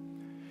Him.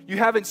 You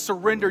haven't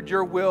surrendered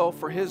your will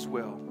for His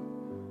will.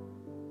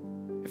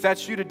 If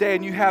that's you today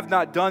and you have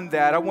not done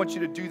that, I want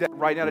you to do that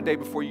right now today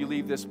before you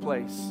leave this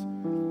place.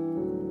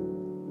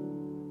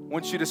 I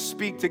want you to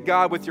speak to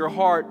God with your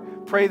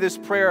heart. Pray this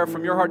prayer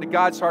from your heart to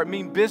God's heart.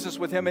 Mean business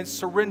with Him and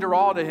surrender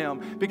all to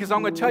Him. Because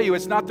I'm going to tell you,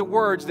 it's not the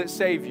words that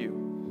save you.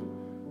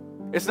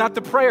 It's not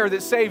the prayer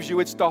that saves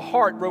you. It's the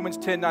heart, Romans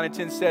 10:9 and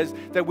 10 says,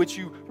 that which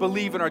you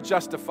believe and are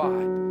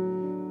justified.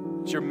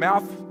 It's your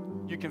mouth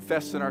you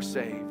confess and are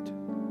saved.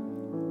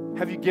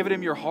 Have you given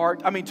Him your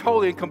heart? I mean,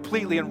 totally and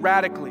completely and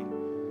radically.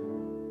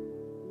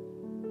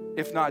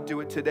 If not,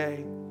 do it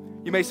today.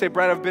 You may say,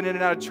 Brad, I've been in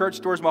and out of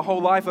church doors my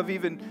whole life. I've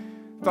even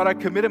thought I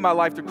committed my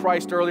life to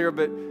Christ earlier,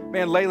 but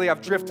man, lately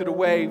I've drifted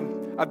away.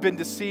 I've been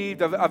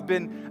deceived. I've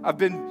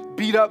been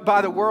beat up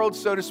by the world,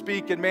 so to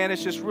speak, and man,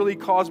 it's just really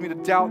caused me to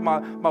doubt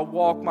my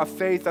walk, my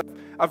faith.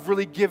 I've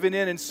really given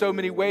in so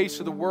many ways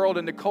to the world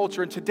and the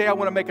culture, and today I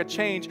want to make a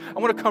change. I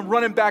want to come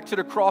running back to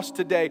the cross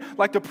today.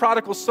 Like the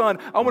prodigal son,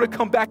 I want to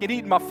come back and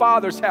eat in my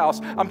Father's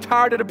house. I'm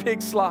tired of the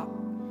pig slop,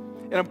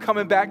 and I'm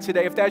coming back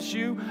today. If that's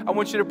you, I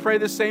want you to pray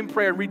the same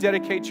prayer and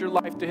rededicate your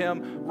life to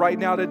Him right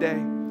now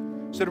today.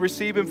 So to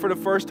receive Him for the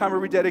first time or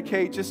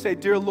rededicate, just say,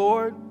 Dear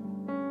Lord,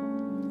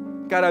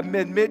 God, I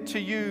admit to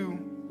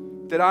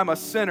you that I'm a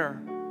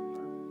sinner.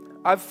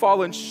 I've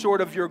fallen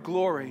short of your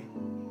glory.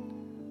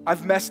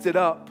 I've messed it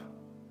up.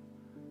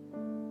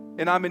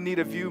 And I'm in need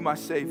of you, my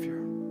Savior.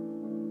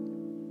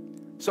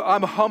 So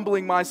I'm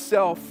humbling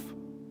myself,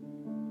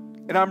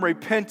 and I'm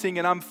repenting,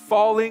 and I'm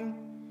falling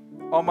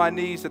on my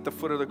knees at the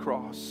foot of the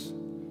cross.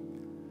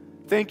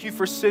 Thank you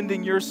for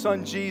sending your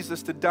Son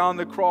Jesus to die on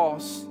the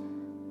cross,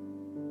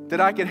 that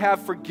I could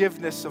have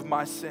forgiveness of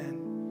my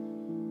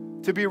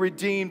sin, to be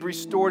redeemed,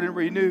 restored, and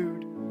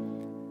renewed.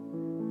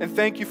 And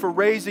thank you for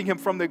raising Him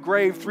from the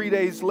grave 3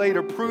 days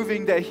later,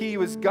 proving that He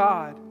was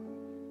God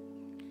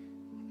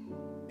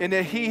and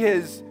that He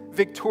is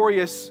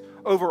victorious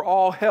over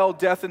all hell,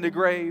 death, and the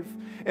grave.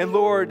 And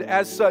Lord,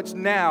 as such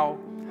now,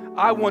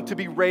 I want to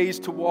be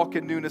raised to walk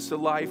in newness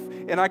of life,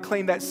 and I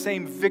claim that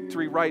same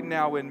victory right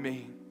now in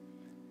me.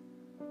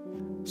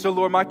 So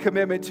Lord, my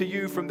commitment to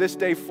you from this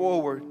day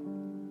forward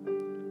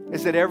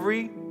is that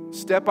every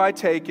step I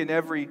take and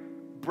every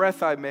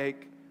breath I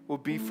make will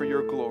be for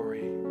your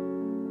glory.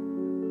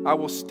 I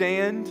will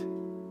stand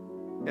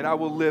and I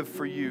will live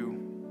for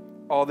you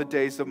all the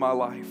days of my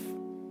life.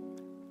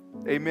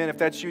 Amen. If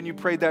that's you and you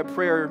prayed that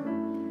prayer,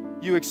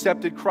 you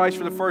accepted Christ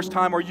for the first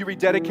time, or you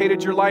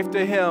rededicated your life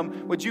to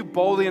Him, would you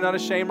boldly and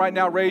unashamed right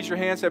now raise your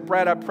hand and say,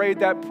 Brad, I prayed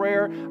that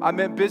prayer. I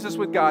meant business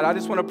with God. I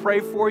just want to pray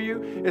for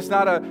you. It's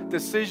not a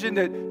decision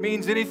that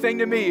means anything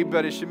to me,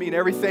 but it should mean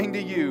everything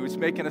to you. It's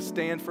making a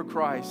stand for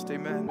Christ.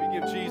 Amen. We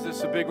give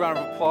Jesus a big round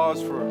of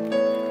applause for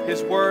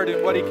His word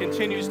and what He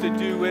continues to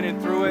do in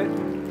and through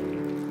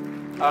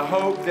it. I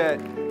hope that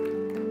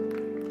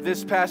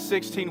this past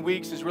 16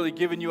 weeks has really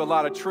given you a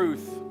lot of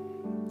truth,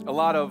 a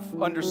lot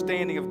of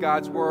understanding of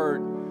God's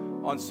word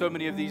on so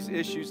many of these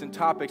issues and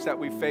topics that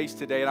we face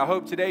today. And I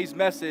hope today's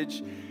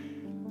message,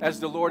 as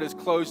the Lord has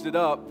closed it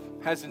up,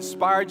 has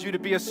inspired you to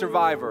be a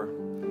survivor,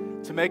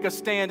 to make a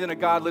stand in a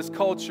godless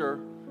culture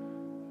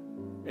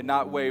and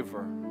not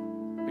waver.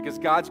 Because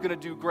God's going to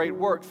do great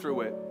work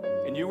through it.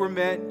 And you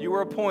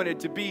were appointed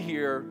to be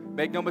here,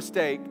 make no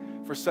mistake,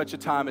 for such a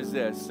time as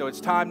this. So it's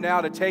time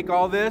now to take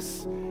all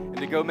this and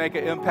to go make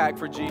an impact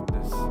for Jesus.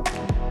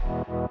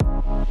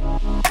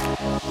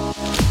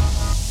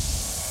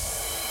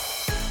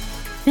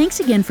 Thanks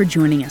again for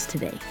joining us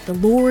today. The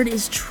Lord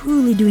is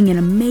truly doing an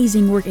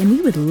amazing work, and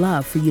we would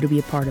love for you to be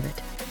a part of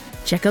it.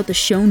 Check out the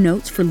show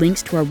notes for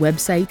links to our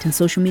website and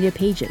social media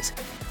pages.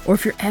 Or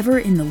if you're ever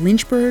in the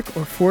Lynchburg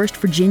or Forest,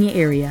 Virginia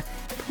area,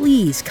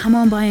 please come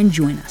on by and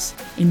join us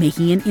in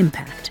making an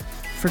impact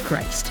for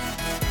Christ.